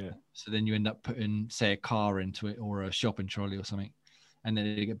 Yeah. So then you end up putting, say, a car into it or a shopping trolley or something, and then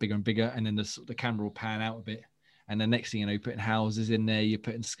it get bigger and bigger, and then the camera will pan out a bit, and the next thing you know, you're putting houses in there, you're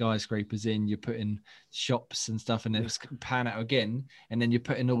putting skyscrapers in, you're putting shops and stuff, and then it's pan out again, and then you're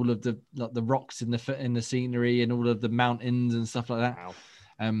putting all of the rocks in the scenery and all of the mountains and stuff like that. Wow.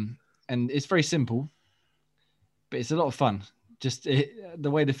 And it's very simple, but it's a lot of fun. Just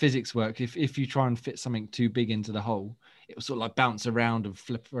the way the physics work. If you try and fit something too big into the hole, it will sort of like bounce around and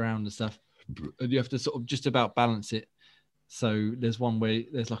flip around and stuff, and you have to sort of just about balance it. So there's one where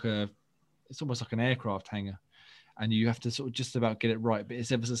there's like it's almost like an aircraft hangar, and you have to sort of just about get it right, but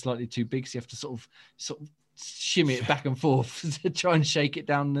it's ever so slightly too big, so you have to sort of shimmy it back and forth to try and shake it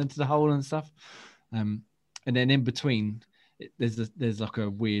down into the hole and stuff. And then in between, there's like a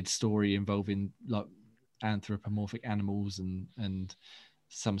weird story involving like anthropomorphic animals and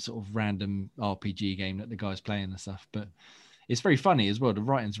some sort of random RPG game that the guy's playing and stuff. But it's very funny as well. The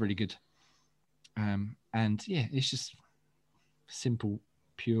writing's really good. And yeah, it's just simple,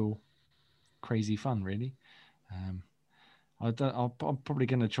 pure, crazy fun, really. I'm probably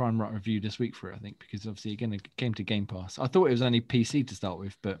going to try and write a review this week for it, I think, because obviously again it came to Game Pass. I thought it was only PC to start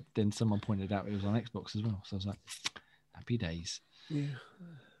with, but then someone pointed out it was on Xbox as well. So I was like, happy days. Yeah,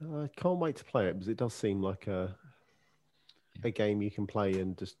 I can't wait to play it because it does seem like a game you can play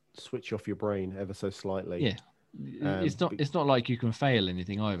and just switch off your brain ever so slightly. Yeah, it's not like you can fail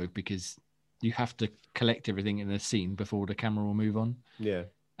anything either, because you have to collect everything in a scene before the camera will move on. Yeah,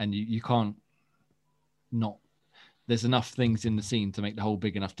 and you can't not. There's enough things in the scene to make the hole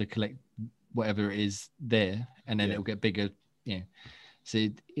big enough to collect whatever it is there, and then it'll get bigger. So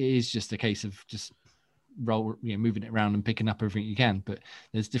it is just a case of just moving it around and picking up everything you can. But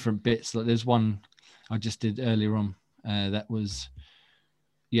there's different bits. Like there's one I just did earlier on that was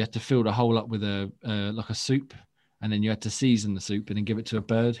you had to fill the hole up with like a soup, and then you had to season the soup and then give it to a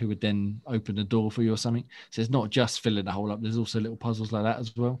bird who would then open the door for you or something. So it's not just filling the hole up. There's also little puzzles like that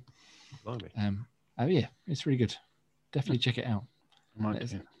as well. Oh yeah, it's really good. Definitely check it out.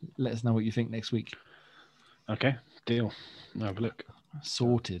 Let us know what you think next week. Okay, deal. I'll have a look.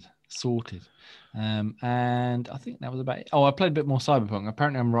 Sorted. And I think that was about it. Oh, I played a bit more Cyberpunk.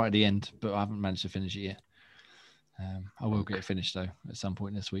 Apparently I'm right at the end, but I haven't managed to finish it yet. I will get it finished though at some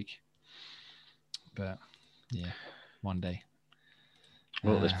point this week. But yeah, one day.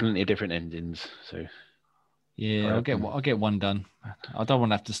 Well, there's plenty of different endings, so yeah, I'll get one done. I don't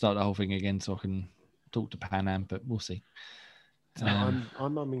want to have to start the whole thing again, so I can talk to Pan Am, but we'll see. I'm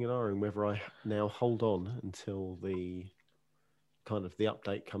umming and ahhing whether I now hold on until the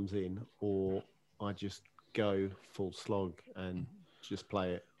update comes in, or I just go full slog and just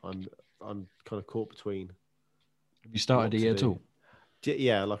play it. I'm kind of caught between. Have you started it at all?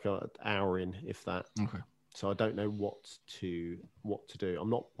 Yeah, like an hour in, if that. Okay. So I don't know what to do. I'm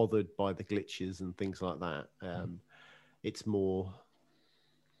not bothered by the glitches and things like that. It's more,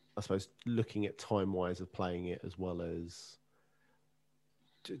 I suppose, looking at time-wise of playing it, as well as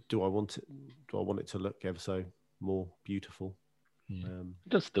do I want it to look ever so more beautiful? Yeah. It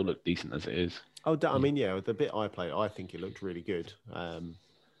does still look decent as it is. Oh, I mean, yeah, the bit I played, I think it looked really good.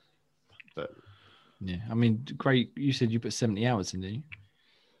 But yeah, I mean, great. You said you put 70 hours in, didn't you?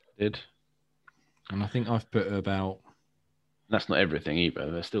 I did. And I think I've put about... That's not everything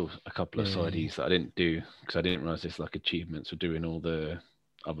either. There's still a couple of sideys that I didn't do because I didn't realize there's like achievements for doing all the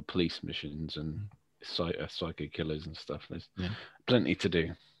other police missions and psycho killers and stuff. There's plenty to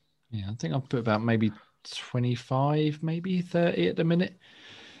do. Yeah, I think I've put about maybe 25, maybe 30 at the minute.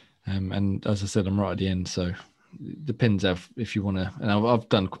 And as I said, I'm right at the end, so it depends if you want to. And I've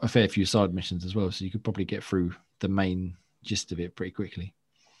done a fair few side missions as well, so you could probably get through the main gist of it pretty quickly.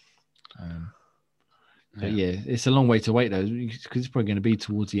 But yeah, it's a long way to wait though, because it's probably going to be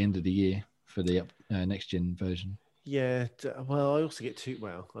towards the end of the year for the next gen version. Yeah, well, I also get 2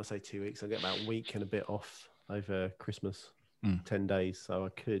 weeks. I get about a week and a bit off over Christmas, 10 days. So I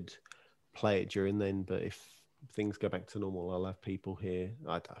could play it during then, but if things go back to normal, I'll have people here.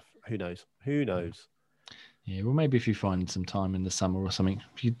 Who knows? Yeah, well, maybe if you find some time in the summer or something,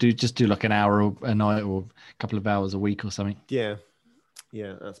 if you do like an hour a night or a couple of hours a week or something. Yeah,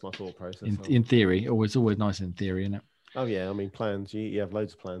 that's my thought process. In theory, always nice in theory, isn't it? Oh yeah, I mean plans. You have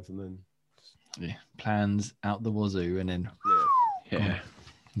loads of plans, and then plans out the wazoo, and then yeah.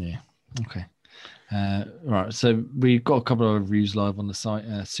 Okay. Right, so we've got a couple of reviews live on the site.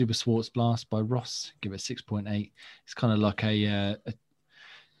 Super Sports Blast by Ross, give it 6.8. It's kind of like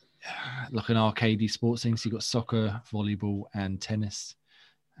like an arcadey sports thing. So you got soccer, volleyball, and tennis.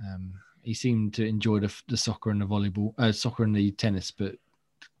 He seemed to enjoy the soccer and the volleyball, soccer and the tennis, but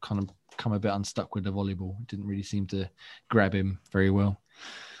kind of come a bit unstuck with the volleyball. It didn't really seem to grab him very well.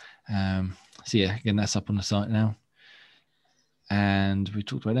 So yeah, again, that's up on the site now. And we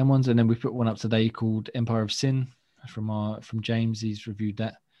talked about them ones, and then we put one up today called Empire of Sin from James. He's reviewed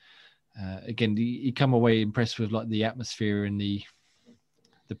that. Again, he come away impressed with like the atmosphere and the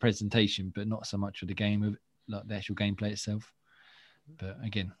presentation, but not so much with the game, like the actual gameplay itself. But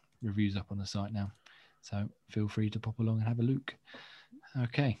again, reviews up on the site now. So feel free to pop along and have a look.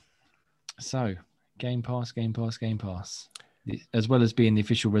 Okay. So Game Pass, as well as being the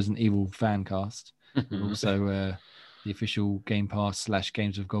official Resident Evil fan cast, we're also the official Game Pass /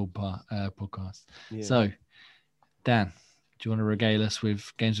 Games of Gold podcast. Yeah. So, Dan, do you want to regale us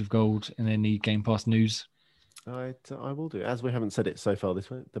with Games of Gold and any Game Pass news? I will do. As we haven't said it so far this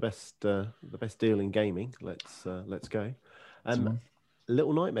week, the best deal in gaming. Let's go.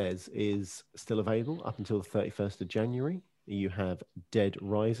 Little Nightmares is still available up until the 31st of January. You have Dead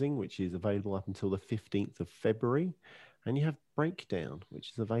Rising, which is available up until the 15th of February. And you have Breakdown,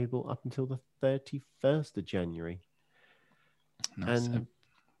 which is available up until the 31st of January. Nice. And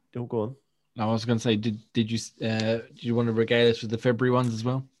go on. I was going to say, did you want to regale us with the February ones as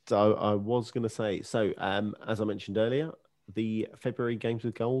well? So I was going to say, as I mentioned earlier, the February Games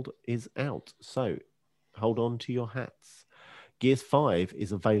with Gold is out. So hold on to your hats. Gears 5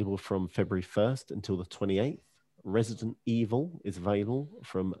 is available from February 1st until the 28th. Resident Evil is available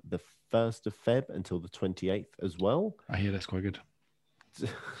from the 1st of Feb until the 28th as well. I hear that's quite good.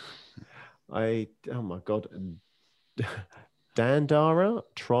 Oh my God. Dandara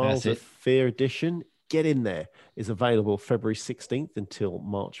Trials of Fear Edition, get in there, is available February 16th until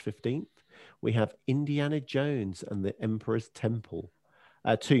March 15th. We have Indiana Jones and the Emperor's Tomb,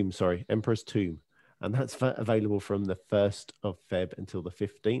 Emperor's Tomb. And that's available from the 1st of Feb until the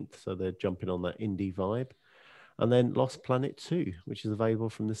 15th. So they're jumping on that indie vibe. And then Lost Planet 2, which is available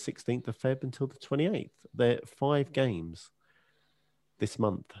from the 16th of Feb until the 28th. They're 5 games this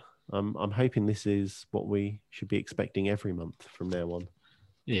month. I'm hoping this is what we should be expecting every month from now on.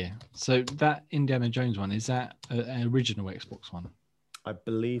 Yeah. So that Indiana Jones one, is that an original Xbox one? I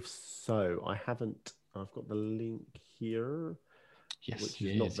believe so. I've got the link here. Yes. Which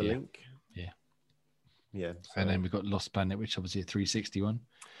is not the link. Yeah. Yeah. So. And then we've got Lost Planet, which obviously a 360 one.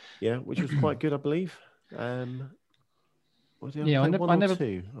 Yeah, which was quite good, I believe. I got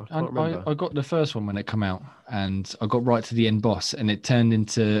the first one when it came out, and I got right to the end boss, and it turned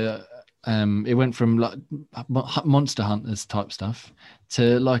into it went from like Monster Hunters type stuff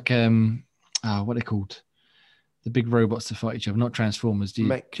to like what are they called, the big robots to fight each other, not Transformers,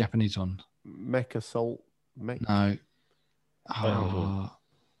 the Japanese one. Mech Assault. No.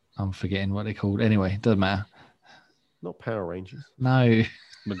 I'm forgetting what they're called. Anyway, doesn't matter. Not Power Rangers. No.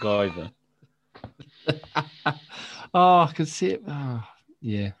 MacGyver. I can see it. Oh,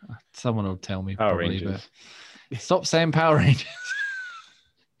 yeah, someone will tell me. Power probably, Rangers. But stop saying Power Rangers.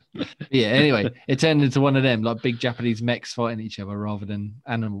 Yeah. Anyway, it turned into one of them, like big Japanese mechs fighting each other rather than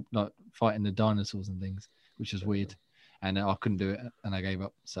like fighting the dinosaurs and things, which was weird. And I couldn't do it, and I gave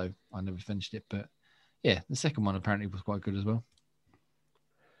up, so I never finished it. But yeah, the second one apparently was quite good as well.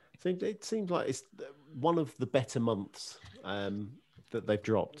 It seems like it's one of the better months that they've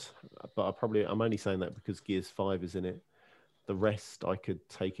dropped, but I'm only saying that because Gears 5 is in it. The rest, I could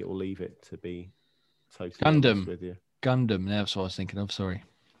take it or leave it, to be totally honest with you. Gundam, that's what I was thinking of. Sorry,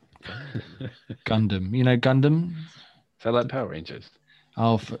 Gundam. You know Gundam? Is that like Power Rangers?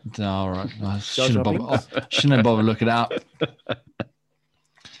 Oh, all right. I shouldn't have bothered looking it up. But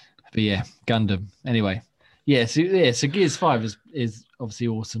yeah, Gundam. Anyway, so Gears 5 is obviously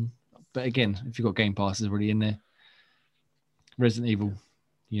awesome. But again, if you've got Game Pass, it's already in there. Resident Evil,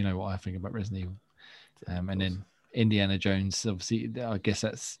 you know what I think about Resident Evil. And then Indiana Jones, obviously, I guess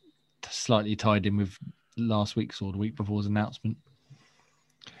that's slightly tied in with last week's or the week before's announcement.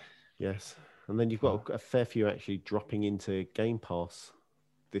 Yes. And then you've got a fair few actually dropping into Game Pass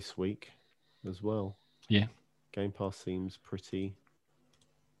this week as well. Yeah. Game Pass seems pretty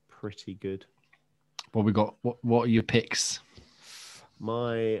good. What we got? What are your picks?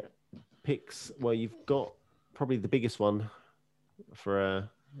 My picks, well, you've got probably the biggest one for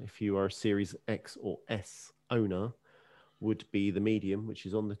if you are a Series X or S owner, would be the Medium, which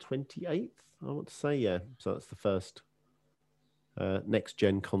is on the 28th, I want to say. Yeah, so that's the first next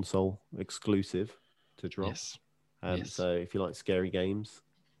gen console exclusive to drop. Yes. So if you like scary games,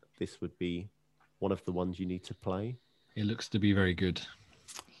 this would be one of the ones you need to play. It looks to be very good.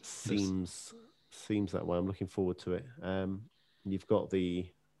 Seems that way. I'm looking forward to it. You've got the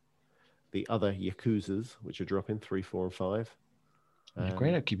other Yakuzas, which are dropping 3, 4, and 5.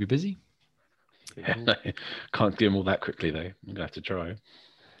 Great, I'll keep you busy. Can't do them all that quickly, though. I'm going to have to try.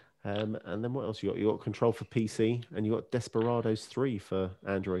 And then what else you got? You got Control for PC, and you got Desperados 3 for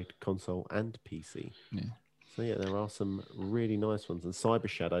Android console and PC. Yeah. So yeah, there are some really nice ones, and Cyber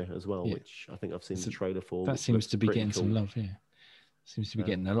Shadow as well, which I think I've seen the trailer for. That seems to be getting some love. Yeah, seems to be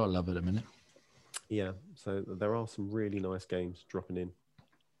getting a lot of love at the minute. Yeah, so there are some really nice games dropping in.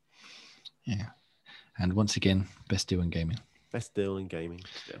 Yeah, and once again, best deal in gaming. Best deal in gaming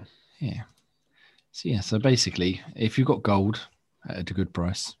still. Yeah. So yeah, so basically, if you've got gold at a good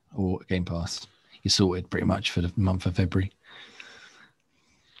price or Game Pass, you're sorted pretty much for the month of February.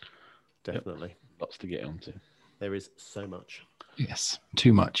 Definitely. Lots to get onto. There is so much. Yes,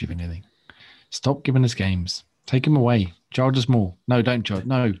 too much, if anything. Stop giving us games. Take them away. Charge us more. No, don't charge.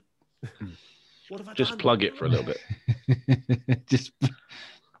 No. What have I Just done? plug it for a little bit. Just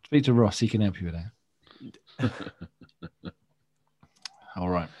speak to Ross. He can help you with that. All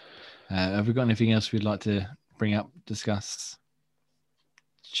right. Have we got anything else we'd like to bring up, discuss,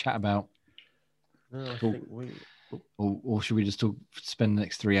 chat about? No, I think we. Or should we just spend the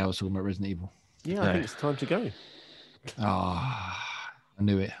next 3 hours talking about Resident Evil? Yeah, I think it's time to go. Ah, I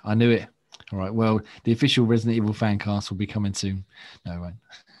knew it. All right. Well, the official Resident Evil fan cast will be coming soon. No, it won't.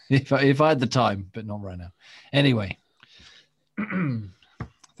 If I had the time, but not right now. Anyway,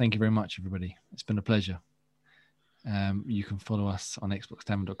 thank you very much, everybody. It's been a pleasure. You can follow us on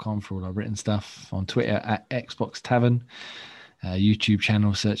xboxtavern.com for all our written stuff, on Twitter at Xbox Tavern, YouTube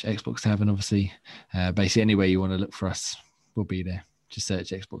channel, search Xbox Tavern, obviously. Basically, anywhere you want to look for us, we'll be there. Just search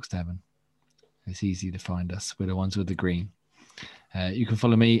Xbox Tavern. It's easy to find us. We're the ones with the green. You can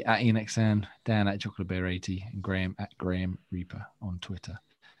follow me at Ian Xan, Dan at ChocolateBear80, and Graham at Graham Reaper on Twitter.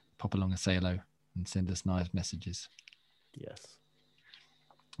 Pop along and say hello and send us nice messages. Yes.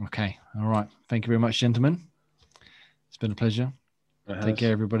 Okay. All right. Thank you very much, gentlemen. It's been a pleasure. Take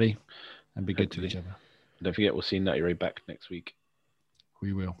care, everybody, and be good to each other. Don't forget, we'll see Nutty Ray back next week.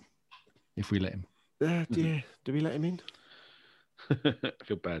 We will, if we let him. Do we let him in? I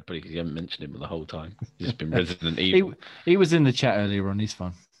feel bad, but you haven't mentioned him the whole time. He's just been Resident Evil. He was in the chat earlier on. He's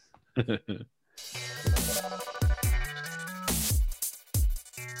fun.